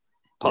 possible.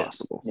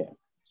 Yeah.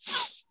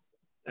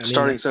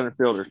 Starting center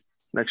fielder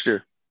next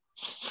year.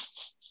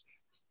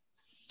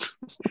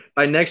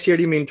 By next year,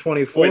 do you mean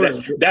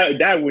 24?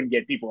 That wouldn't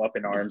get people up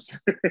in arms.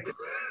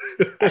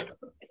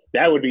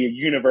 That would be a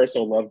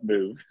universal love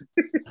move.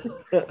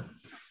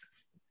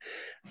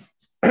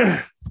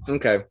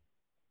 Okay.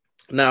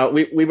 Now,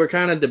 we were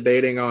kind of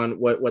debating on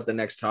what the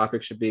next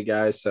topic should be,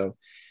 guys. So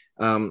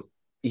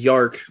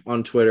Yark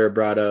on Twitter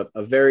brought up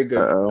a very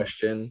good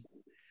question.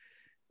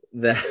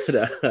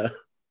 That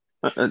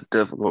a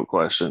difficult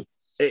question.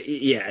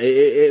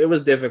 It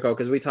was difficult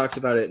because we talked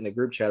about it in the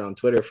group chat on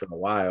Twitter for a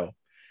while.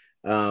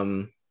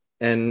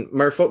 And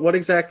Murph, what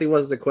exactly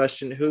was the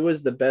question? Who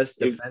was the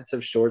best It, defensive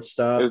it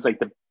shortstop? was like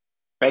the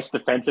best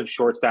defensive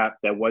shortstop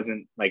that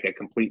wasn't like a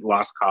complete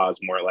lost cause,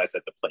 more or less,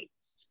 at the plate.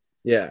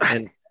 Yeah,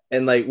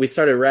 and like we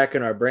started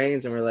racking our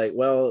brains, and we're like,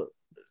 well,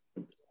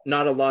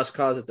 not a lost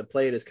cause at the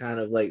plate is kind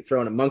of like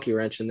throwing a monkey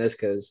wrench in this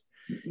because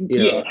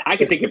Yeah, I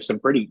could think of some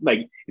pretty like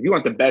if you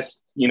want the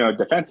best,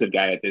 defensive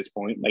guy at this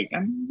point, like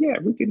yeah,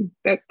 we can.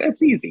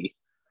 That's easy.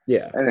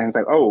 Yeah, And then it's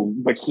like, oh,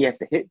 but he has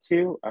to hit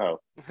too.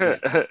 Oh,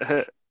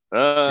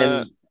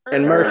 yeah.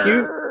 And Murph,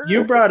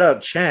 you brought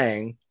up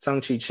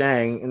Sung-Chi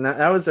Chang, and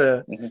that was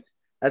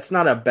that's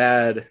not a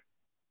bad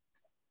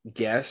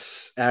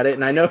guess at it.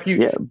 And I know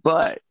you. Yeah,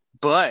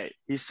 but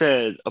he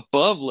said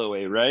above low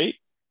A, right?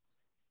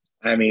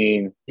 I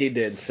mean, he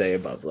did say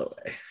above low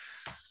A.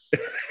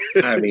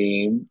 I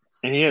mean,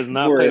 and he has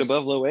not played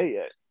above low A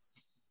yet.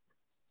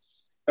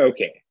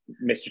 Okay,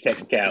 Mr.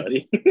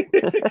 Technicality.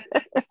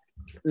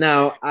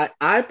 Now,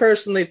 I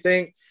personally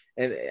think,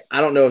 and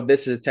I don't know if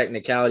this is a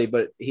technicality,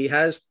 but he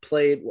has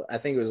played, I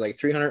think it was like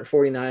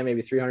 349,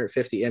 maybe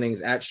 350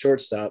 innings at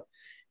shortstop.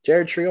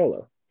 Jared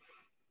Triolo.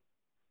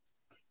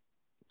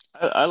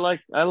 I like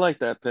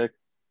that pick.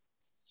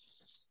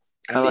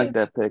 I like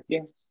that pick. Yeah.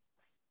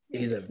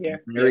 He's a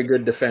very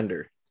good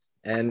defender.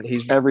 And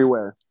he's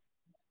everywhere.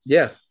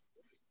 Yeah.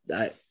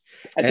 I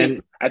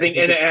think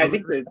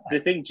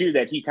the thing too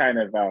that he kind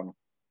of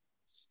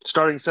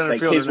starting center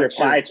fielder, his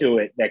reply to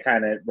it that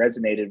kind of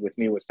resonated with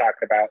me was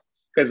talking about,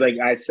 because like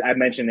I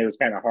mentioned it was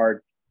kind of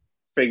hard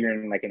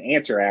figuring like an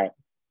answer out.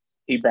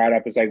 He brought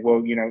up, it's like,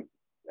 well,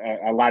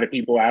 a lot of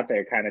people out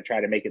there kind of try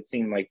to make it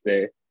seem like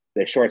the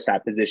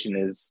shortstop position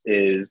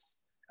is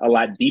a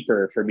lot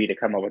deeper for me to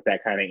come up with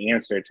that kind of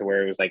answer, to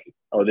where it was like,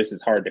 oh, this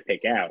is hard to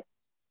pick out.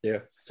 Yeah.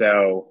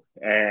 So,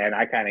 and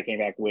I kind of came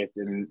back with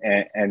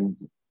and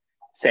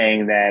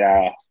saying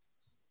that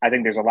I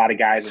think there's a lot of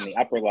guys in the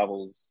upper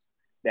levels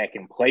that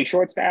can play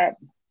shortstop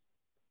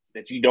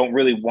that you don't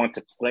really want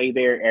to play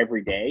there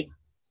every day,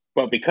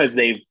 but because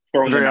they've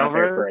thrown them out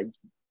there for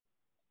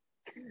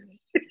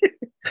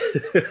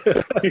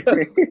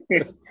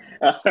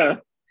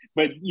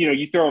but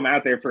you throw them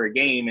out there for a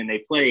game and they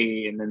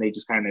play, and then they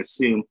just kind of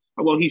assume,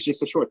 oh, well, he's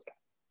just a shortstop.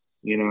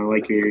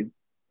 Like you're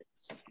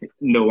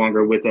no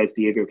longer with us,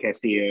 Diego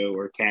Castillo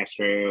or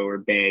Castro or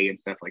Bay and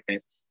stuff like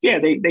that. Yeah,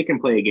 they can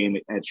play a game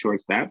at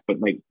shortstop, but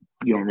like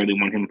you don't really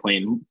want him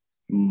playing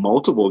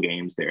multiple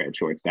games there at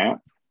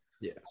shortstop.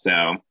 Yeah.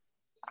 So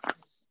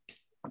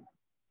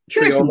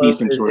there's some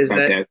decent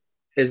shortstop.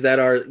 Is that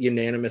our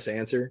unanimous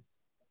answer?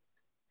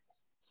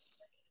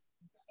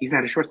 He's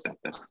not a shortstop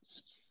though.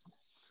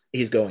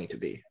 He's going to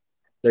be.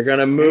 They're going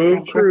to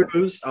move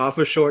Cruz off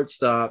a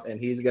shortstop, and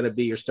he's going to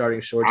be your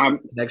starting shortstop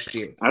next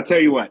year. I'll tell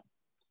you what.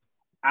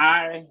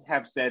 I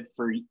have said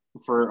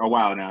for a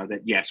while now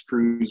that yes,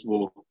 Cruz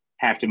will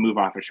have to move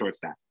off a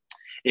shortstop.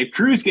 If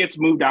Cruz gets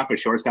moved off a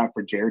shortstop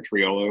for Jared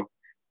Triolo,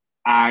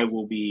 I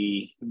will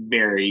be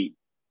very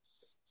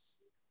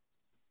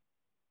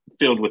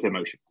filled with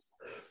emotions.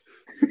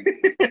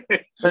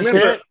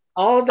 Remember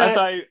all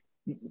that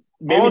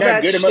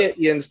shit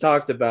Ian's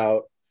talked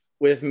about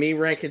with me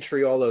ranking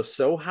Triolo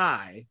so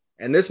high,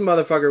 and this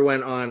motherfucker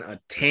went on a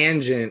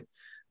tangent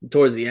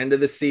towards the end of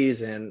the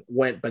season,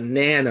 went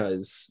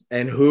bananas,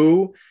 and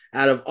who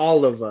out of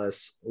all of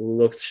us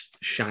looked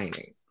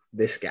shining?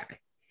 This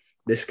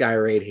guy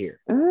right here.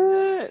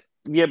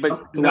 Yeah,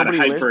 but it's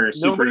nobody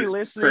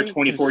listening for a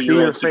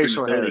 24-year-old super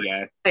utility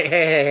guy.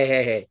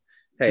 Hey.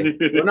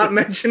 We're not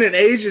mentioning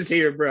ages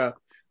here, bro.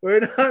 We're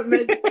not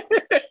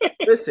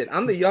Listen,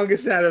 I'm the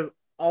youngest out of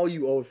all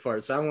you old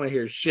farts, so I want to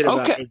hear shit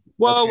about it.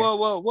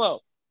 Whoa.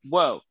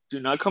 Do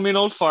not call me an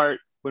old fart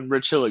when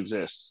Rich Hill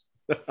exists.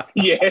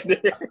 Yeah.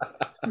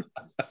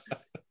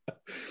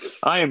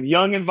 I am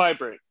young and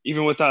vibrant,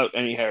 even without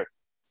any hair.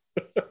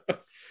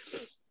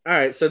 All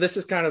right, so this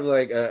is kind of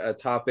like a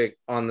topic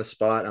on the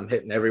spot. I'm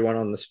hitting everyone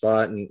on the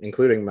spot, and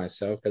including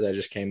myself, because I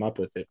just came up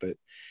with it. But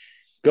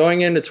going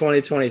into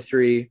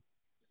 2023,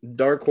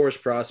 dark horse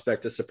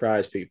prospect to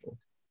surprise people.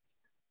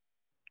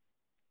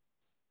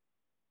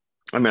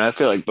 I mean, I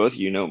feel like both of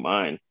you know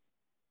mine.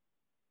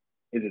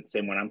 Is it the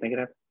same one I'm thinking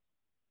of?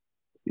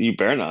 You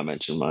better not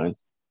mention mine.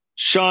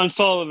 Sean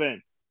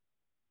Sullivan.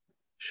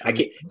 I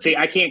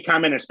can't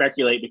comment or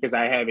speculate because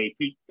I have a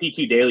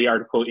P2 Daily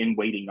article in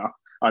waiting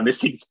on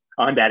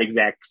that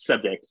exact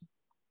subject.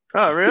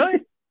 Oh,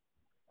 really?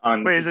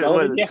 Wait, is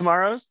it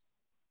tomorrow's?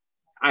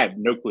 I have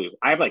no clue.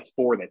 I have like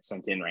 4 that's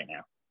sent in right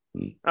now.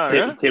 Oh,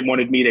 really? Tim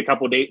wanted me to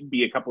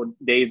be a couple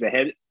days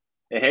ahead,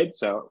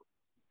 so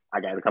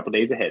I got a couple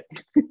days ahead.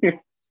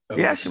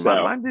 Yeah,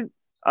 mine didn't.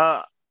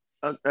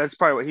 That's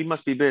probably what he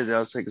must be busy. I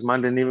was like, because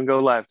mine didn't even go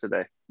live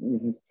today.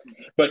 Mm-hmm.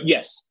 But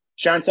yes,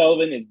 Sean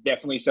Sullivan is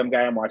definitely some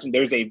guy I'm watching.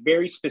 There's a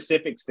very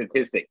specific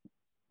statistic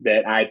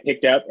that I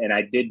picked up, and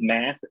I did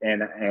math,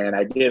 and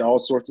I did all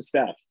sorts of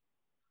stuff.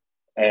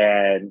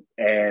 And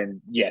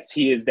yes,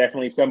 he is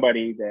definitely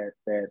somebody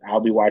that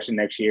I'll be watching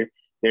next year.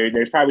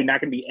 There's probably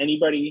not going to be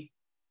anybody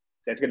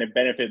that's going to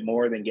benefit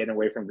more than getting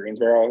away from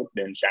Greensboro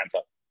than Sean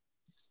Sullivan.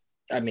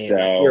 I mean, So,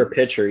 if you're a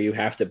pitcher, you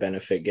have to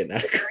benefit getting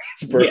out of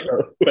Greensboro.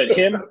 yeah, but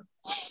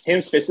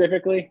him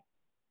specifically,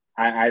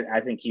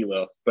 I think he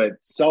will. But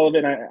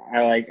Sullivan,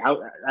 I like.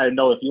 I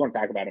know if you want to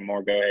talk about him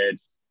more, go ahead.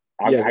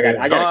 I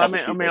got a couple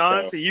people.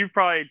 Honestly, you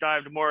probably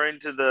dived more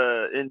into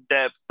the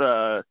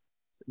in-depth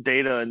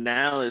data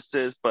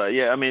analysis, but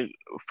yeah, I mean,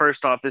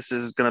 first off, this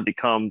is going to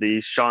become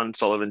the Sean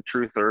Sullivan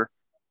Truther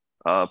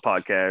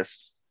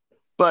podcast.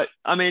 But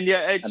I mean,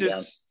 yeah,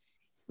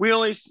 we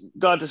only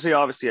got to see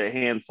obviously a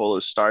handful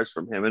of starts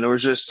from him, and there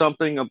was just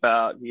something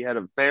about he had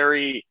a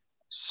very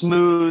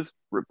smooth,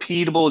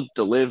 repeatable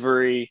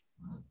delivery.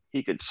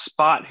 He could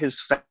spot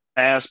his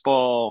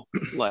fastball,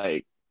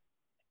 like,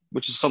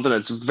 which is something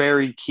that's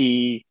very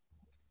key.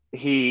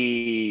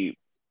 He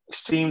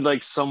seemed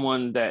like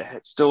someone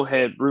that still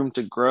had room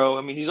to grow.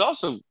 I mean, he's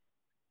also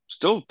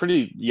still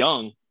pretty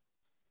young.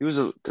 He was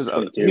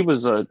he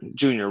was a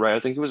junior, right? I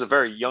think he was a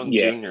very young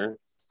junior,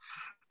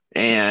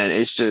 and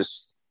it's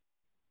just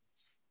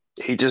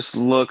he just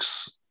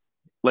looks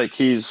like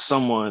he's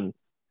someone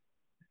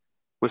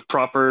with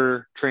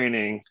proper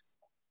training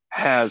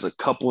has a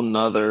couple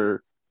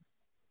another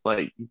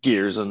like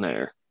gears in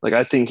there. Like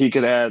I think he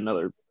could add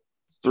another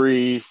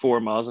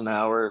 3-4 miles an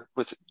hour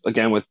with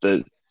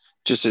the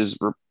just his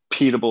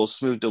repeatable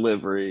smooth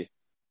delivery.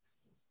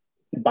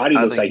 Body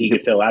looks like he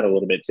could fill out a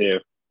little bit too.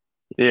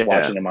 Yeah,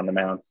 watching him on the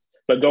mound.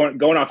 But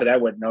going off of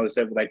that, what Noah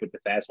said, like with the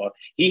fastball,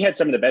 he had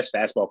some of the best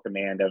fastball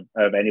command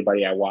of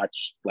anybody I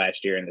watched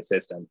last year in the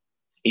system.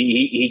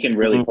 He can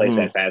really place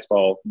that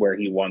fastball where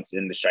he wants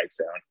in the strike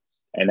zone,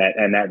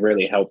 and that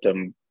really helped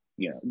him,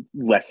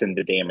 lessen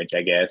the damage,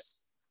 I guess,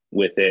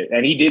 with it.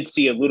 And he did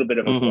see a little bit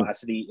of a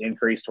velocity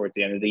increase towards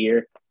the end of the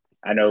year.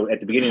 I know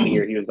at the beginning of the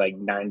year he was like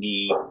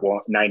 90,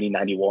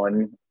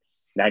 91,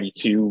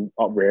 92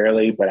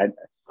 rarely, but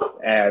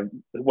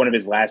one of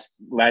his last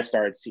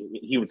starts,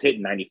 he was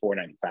hitting 94,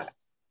 95.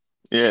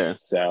 Yeah.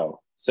 So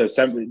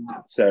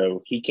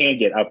he can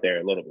get up there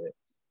a little bit.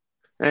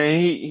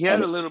 And he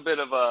had a little bit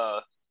of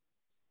a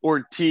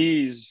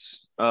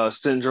Ortiz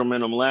syndrome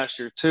in him last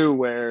year too,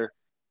 where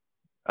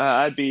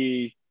I'd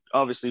be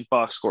obviously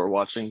box score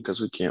watching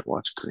because we can't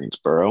watch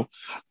Greensboro,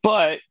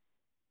 but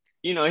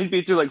he'd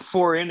be through like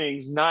 4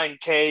 innings, 9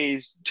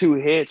 Ks, 2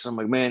 hits. I'm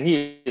like, man,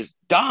 he is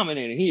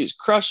dominating. He is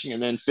crushing.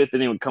 And then 5th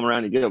inning would come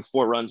around and give up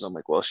 4 runs. I'm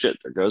like, well, shit,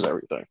 there goes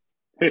everything.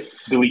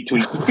 Delete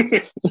tweet.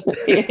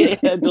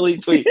 Yeah,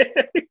 delete tweet.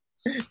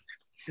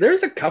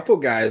 There's a couple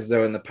guys,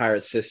 though, in the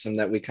Pirates system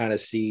that we kind of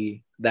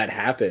see that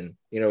happen.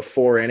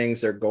 4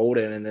 innings, they're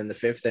golden, and then the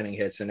 5th inning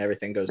hits and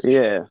everything goes to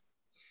shit.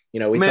 We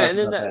talked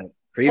about that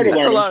previously.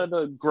 That's a lot of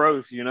the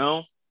growth,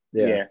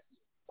 Yeah.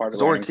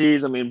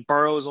 Ortiz, I mean,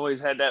 Burrow's always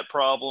had that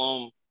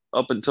problem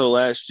up until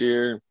last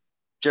year.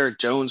 Jarrett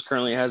Jones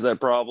currently has that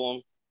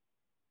problem.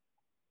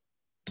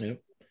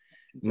 Yep.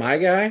 My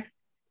guy,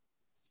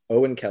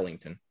 Owen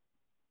Kellington.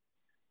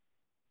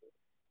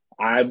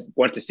 I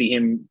want to see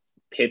him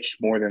pitch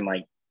more than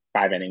like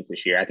 5 innings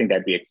this year. I think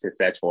that'd be a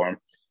success for him.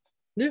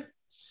 Yeah.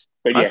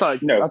 But yeah,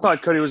 I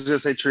thought Cody was going to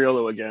say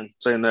Triolo again,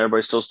 saying that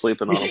everybody's still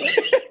sleeping on him.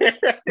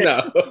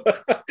 No,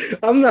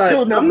 I'm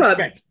not.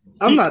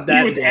 I'm not that.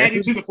 He was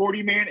added to the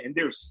 40-man, and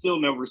there's still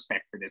no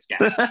respect for this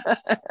guy.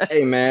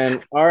 Hey,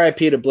 man,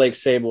 R.I.P. to Blake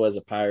Sable as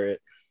a Pirate.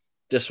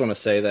 Just want to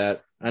say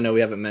that. I know we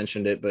haven't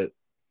mentioned it, but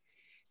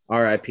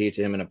R.I.P.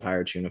 to him in a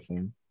Pirates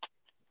uniform.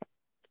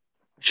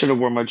 Should have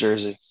worn my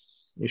jersey.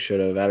 You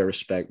should have, out of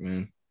respect,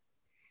 man.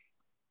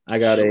 I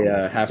got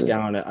a half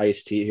gallon of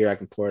iced tea here. I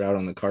can pour it out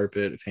on the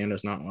carpet if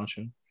Hannah's not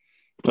watching.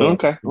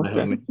 Okay.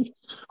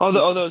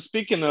 Although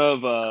speaking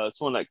of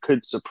someone that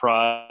could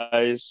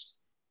surprise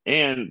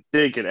and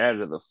did get added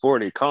to the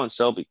 40, Colin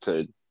Selby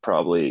could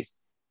probably.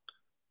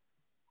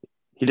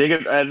 He did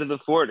get added to the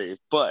 40,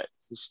 but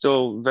he's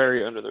still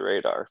very under the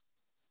radar.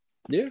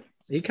 Yeah,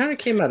 he kind of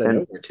came out of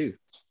nowhere too.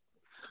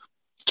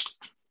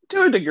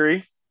 To a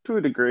degree.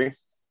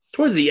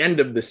 Towards the end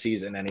of the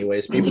season,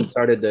 anyways, people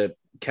started to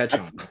catch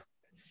on.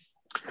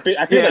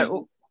 I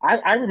feel like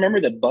I remember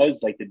the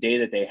buzz like the day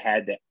that they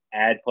had to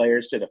add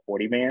players to the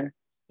 40-man.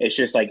 It's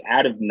just like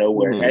out of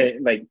nowhere.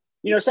 Like,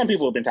 some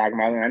people have been talking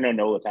about it. And I know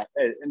Nola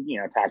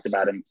talked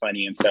about him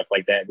plenty and stuff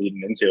like that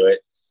leading into it.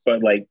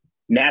 But like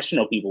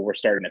national people were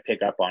starting to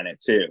pick up on it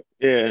too.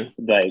 Yeah.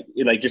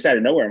 Like just out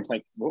of nowhere. I'm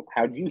like, well,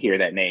 how'd you hear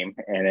that name?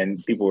 And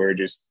then people were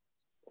just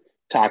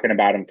talking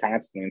about him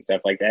constantly and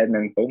stuff like that. And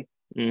then boom,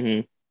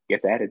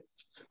 gets added.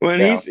 Well,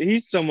 and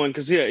he's someone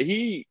because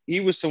he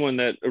was someone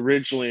that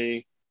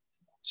originally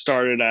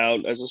started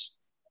out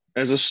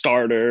as a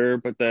starter,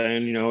 but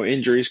then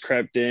injuries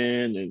crept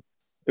in, and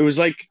it was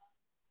like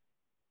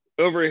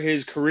over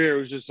his career it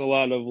was just a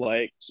lot of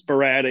like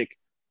sporadic.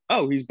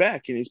 Oh, he's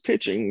back and he's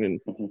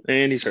pitching,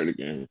 and he's hurt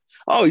again.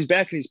 Oh, he's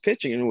back and he's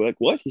pitching, and we're like,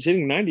 what? He's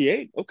hitting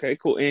 98? Okay,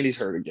 cool. And he's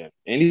hurt again,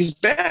 and he's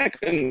back,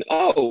 and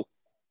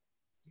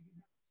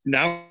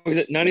now he's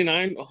at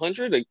 99,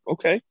 100. Like,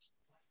 okay.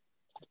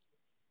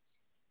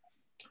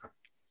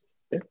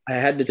 I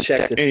had to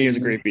check. And he has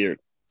a great beard.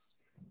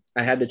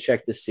 I had to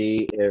check to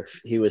see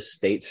if he was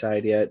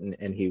stateside yet,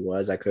 and he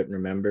was. I couldn't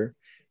remember.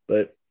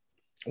 But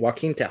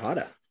Joaquin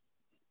Tejada.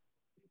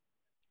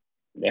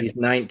 Yeah. He's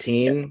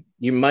 19. Yeah.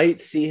 You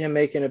might see him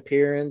make an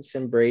appearance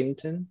in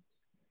Bradenton.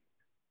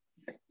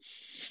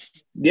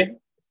 Yeah.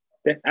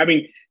 I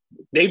mean,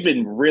 they've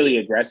been really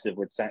aggressive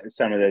with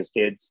some of those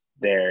kids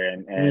there,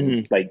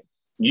 and like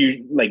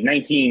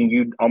 19,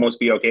 you'd almost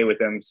be okay with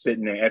them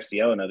sitting in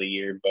FCL another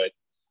year, but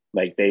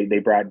like they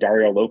brought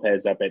Dario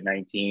Lopez up at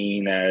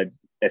 19,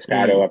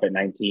 Escato up at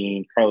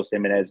 19, Carlos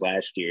Jimenez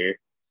last year.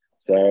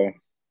 So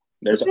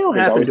there's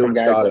always some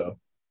guys Escato,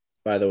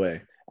 by the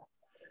way.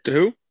 To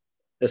who?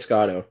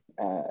 Escato.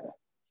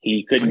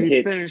 He couldn't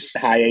hit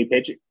high A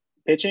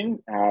pitching.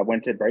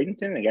 Went to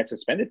Bradenton and got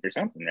suspended for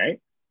something, right?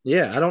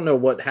 Yeah, I don't know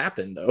what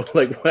happened though.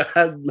 I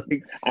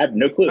have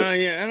no clue.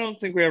 Yeah, I don't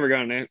think we ever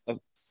got an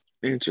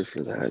answer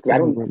for that. I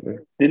don't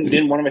remember.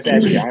 Didn't one of us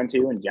ask John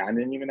too, and John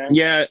didn't even know?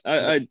 Yeah,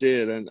 I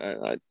did, and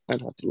I'd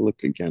have to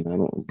look again. I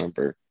don't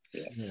remember.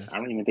 Yeah. I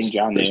don't even think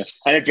John knew.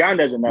 And if John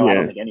doesn't know, I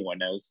don't think anyone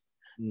knows.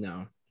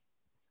 No.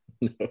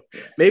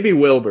 Maybe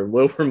Wilbur.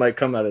 Wilbur might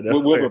come out of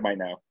nowhere.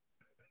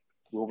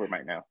 Wilbur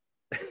might know.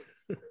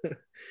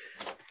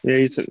 Yeah,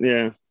 he said.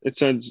 Yeah, it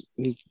said.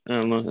 I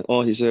don't know.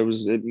 All he said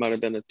was it might have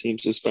been a team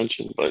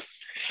suspension, but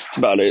that's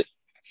about it.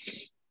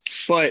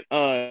 But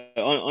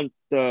on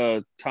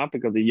the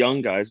topic of the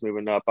young guys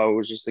moving up, I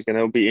was just thinking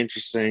it would be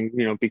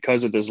interesting,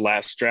 because of this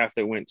last draft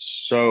that went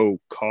so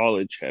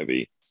college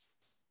heavy.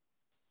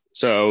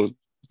 So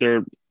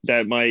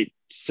that might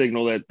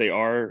signal that they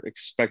are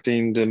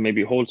expecting to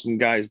maybe hold some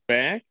guys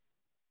back,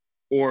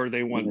 or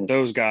they want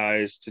those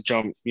guys to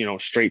jump,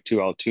 straight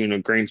to Altoona,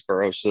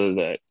 Greensboro, so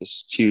that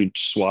this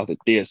huge swath of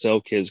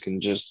DSL kids can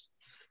just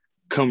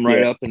come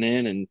right up and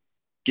in and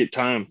get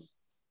time.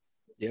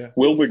 Yeah.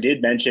 Wilbur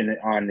did mention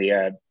on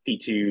the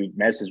P2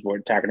 message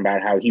board talking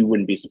about how he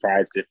wouldn't be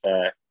surprised if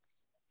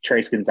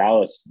Trace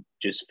Gonzalez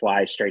just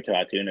flies straight to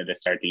Altoona to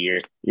start the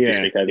year,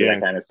 just because of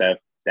that kind of stuff,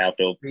 the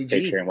outfield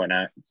picture and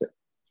whatnot.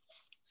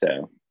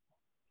 So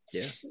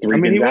yeah,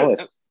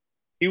 Gonzalez.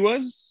 He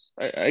was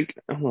I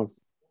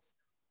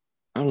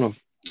don't know,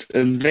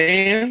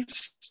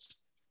 advanced.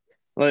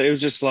 Like, it was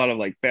just a lot of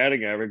like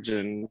batting average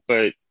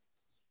but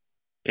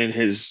in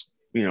his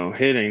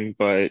hitting,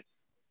 but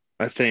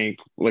I think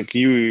like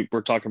you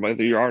were talking about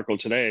your article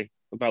today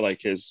about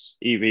like his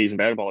EVs and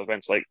batted ball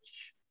events, like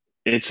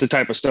it's the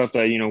type of stuff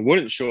that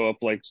wouldn't show up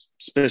like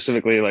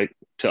specifically like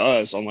to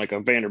us on like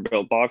a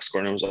Vanderbilt box score,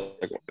 and it was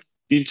like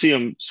you'd see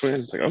him swing.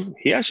 It's like, oh,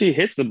 he actually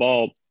hits the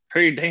ball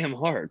pretty damn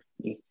hard.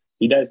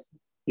 He does.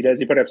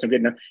 He put up some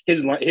good numbers.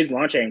 His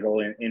launch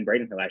angle in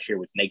Bradenton last year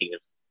was negative.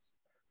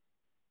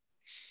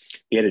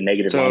 He had a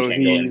negative launch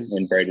angle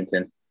in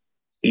Bradenton.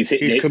 He's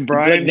like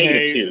Bryan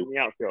negative 2 in the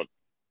outfield.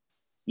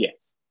 Yeah.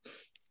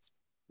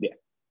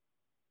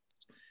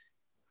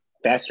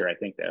 Faster, I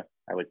think, though.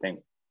 I would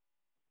think.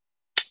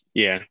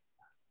 Yeah.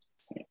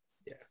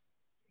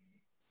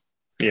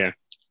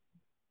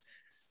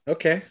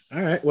 Okay.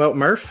 All right. Well,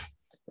 Murph,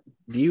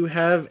 do you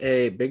have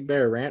a Big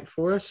Bear rant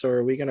for us, or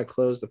are we going to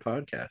close the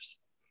podcast?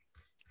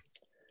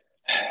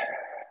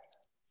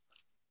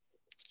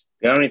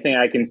 The only thing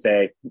I can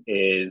say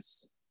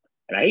is,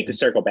 and I hate to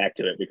circle back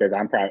to it because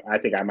I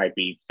think I might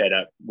be fed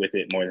up with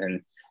it more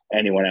than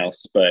anyone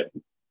else, but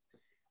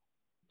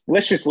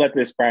let's just let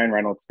this Bryan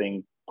Reynolds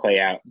thing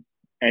play out,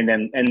 and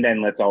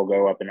then let's all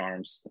go up in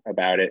arms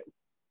about it,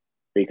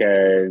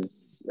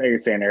 because like I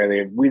was saying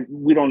earlier,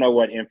 we don't know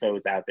what info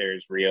is out there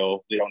is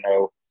real. We don't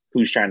know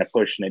who's trying to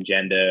push an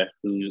agenda,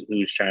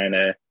 who's trying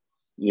to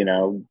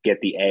get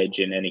the edge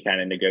in any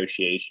kind of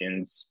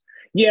negotiations.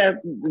 Yeah,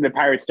 the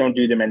Pirates don't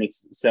do them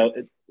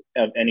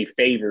any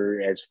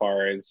favor as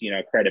far as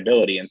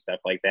credibility and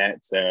stuff like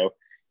that. So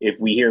if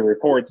we hear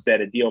reports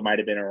that a deal might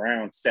have been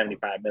around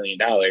 $75 million,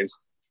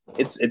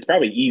 it's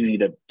probably easy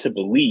to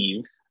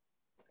believe.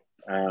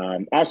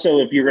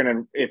 Also, if you're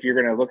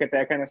gonna look at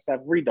that kind of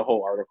stuff, read the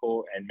whole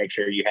article and make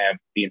sure you have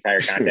the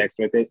entire context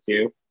with it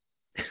too.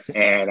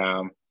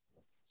 And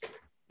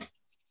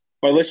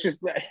but let's just,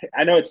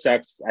 I know it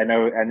sucks, and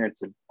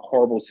it's a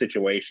horrible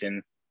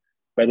situation,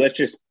 but let's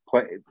just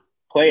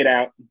play it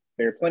out.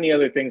 There are plenty of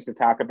other things to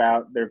talk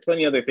about. There are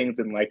plenty of other things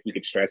in life we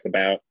could stress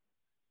about.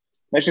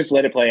 Let's just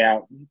let it play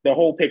out. The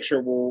whole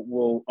picture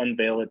will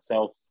unveil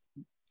itself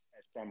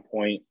at some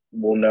point.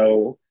 We'll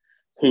know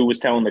who was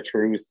telling the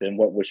truth and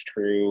what was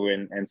true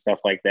and stuff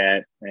like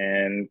that.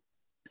 And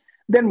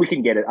then we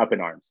can get it up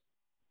in arms.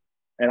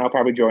 And I'll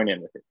probably join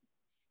in with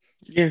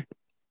it.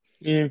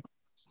 Yeah.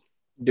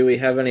 Do we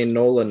have any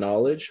NOLA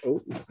knowledge?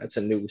 Oh, that's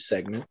a new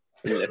segment.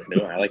 Ooh, that's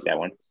new. I like that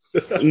one.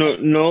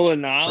 NOLA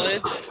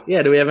knowledge?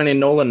 Yeah, do we have any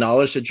NOLA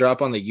knowledge to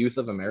drop on the youth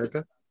of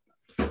America?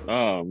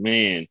 Oh,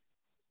 man.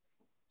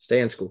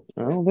 Stay in school.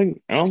 I don't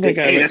think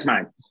that's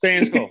mine. Stay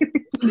in school.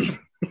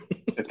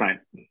 That's fine.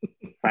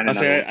 I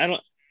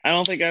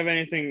don't think I have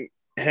anything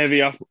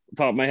heavy off the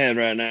top of my head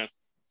right now.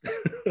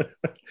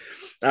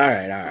 All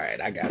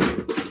right. I got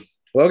you.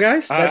 Well,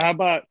 guys, how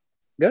about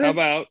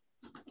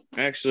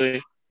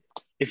actually,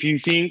 if you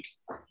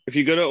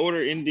go to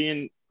order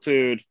Indian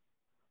food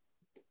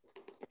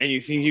and you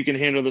think you can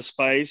handle the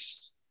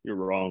spice, you're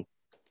wrong.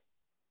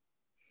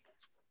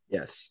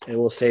 Yes, it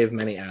will save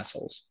many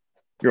assholes.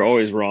 You're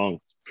always wrong.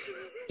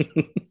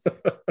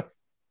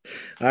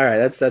 All right,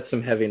 that's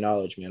some heavy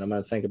knowledge, man. I'm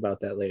gonna think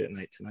about that late at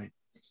night tonight.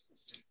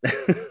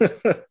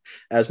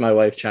 As my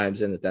wife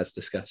chimes in that's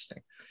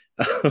disgusting.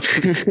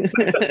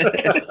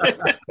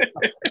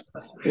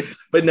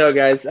 But no,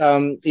 guys,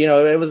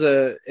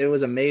 it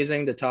was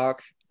amazing to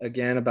talk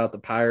again about the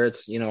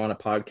Pirates, on a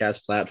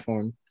podcast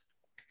platform.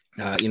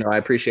 I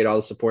appreciate all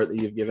the support that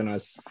you've given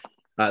us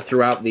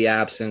throughout the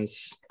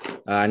absence.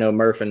 I know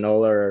Murph and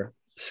Nola are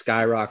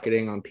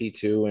skyrocketing on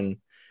P2 and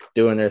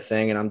doing their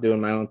thing, and I'm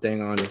doing my own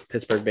thing on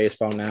Pittsburgh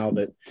baseball now.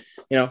 But,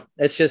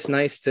 it's just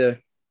nice to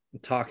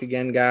talk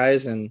again,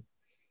 guys, and,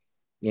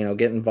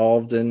 get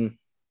involved in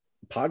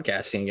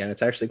podcasting again.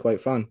 It's actually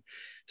quite fun.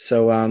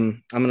 So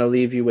I'm going to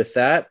leave you with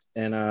that,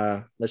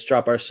 and let's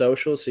drop our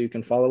socials so you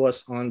can follow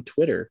us on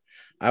Twitter.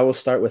 I will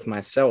start with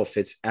myself.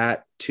 It's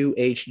at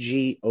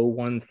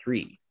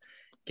 2HG013.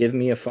 Give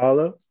me a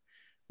follow.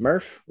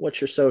 Murph,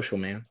 what's your social,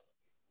 man?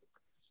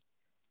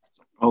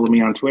 Follow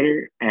me on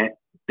Twitter at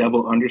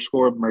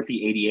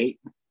 _Murphy88.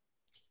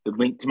 The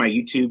link to my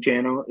YouTube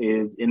channel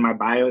is in my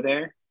bio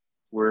there.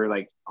 We're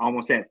like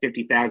almost at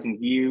 50,000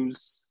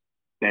 views.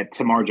 That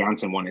Tamar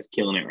Johnson one is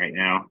killing it right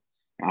now.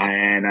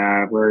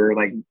 And we're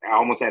like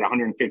almost at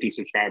 150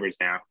 subscribers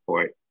now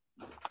for it.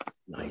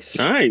 Nice.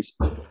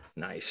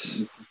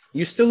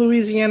 You still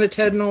Louisiana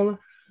Ted, Nola?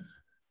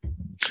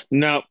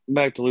 No,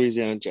 back to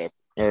Louisiana Jeff.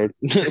 Or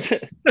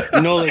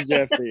Nola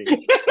Jeffy.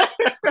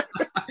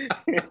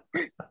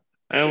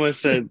 I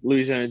almost said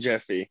Louisiana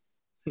Jeffy.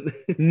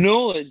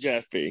 Nola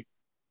Jeffy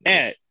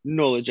at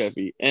Nola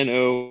Jeffy.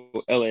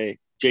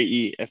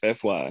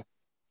 NOLAJEFFY.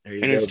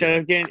 And instead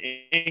of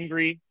getting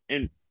angry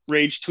and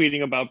rage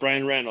tweeting about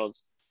Bryan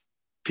Reynolds,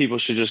 people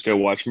should just go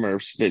watch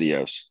Murph's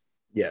videos.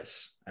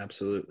 Yes,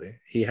 absolutely.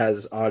 He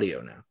has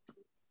audio now.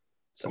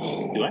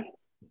 So do I?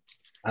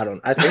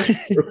 I think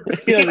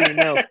he doesn't even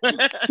know.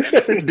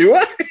 Do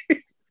I?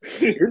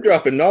 You're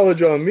dropping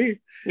knowledge on me.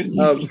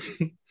 I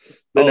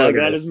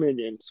got his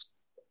minions.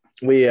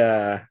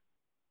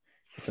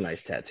 It's a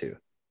nice tattoo.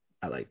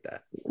 I like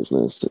that. It's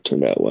nice. It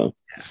turned out well.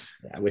 Yeah,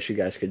 I wish you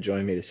guys could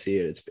join me to see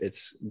it.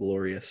 It's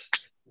glorious.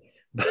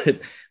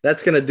 But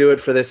that's going to do it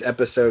for this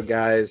episode,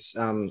 guys.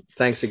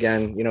 Thanks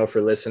again,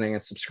 for listening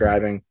and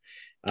subscribing.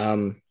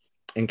 And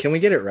can we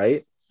get it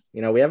right?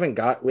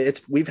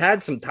 We've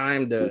had some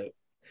time to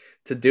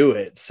do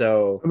it.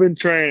 So I've been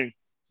training.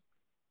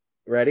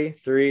 Ready?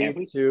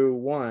 3, 2,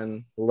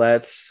 1.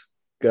 Let's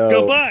go.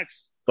 Go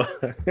Bucks.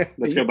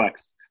 Let's go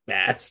Bucks.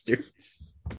 Bastards.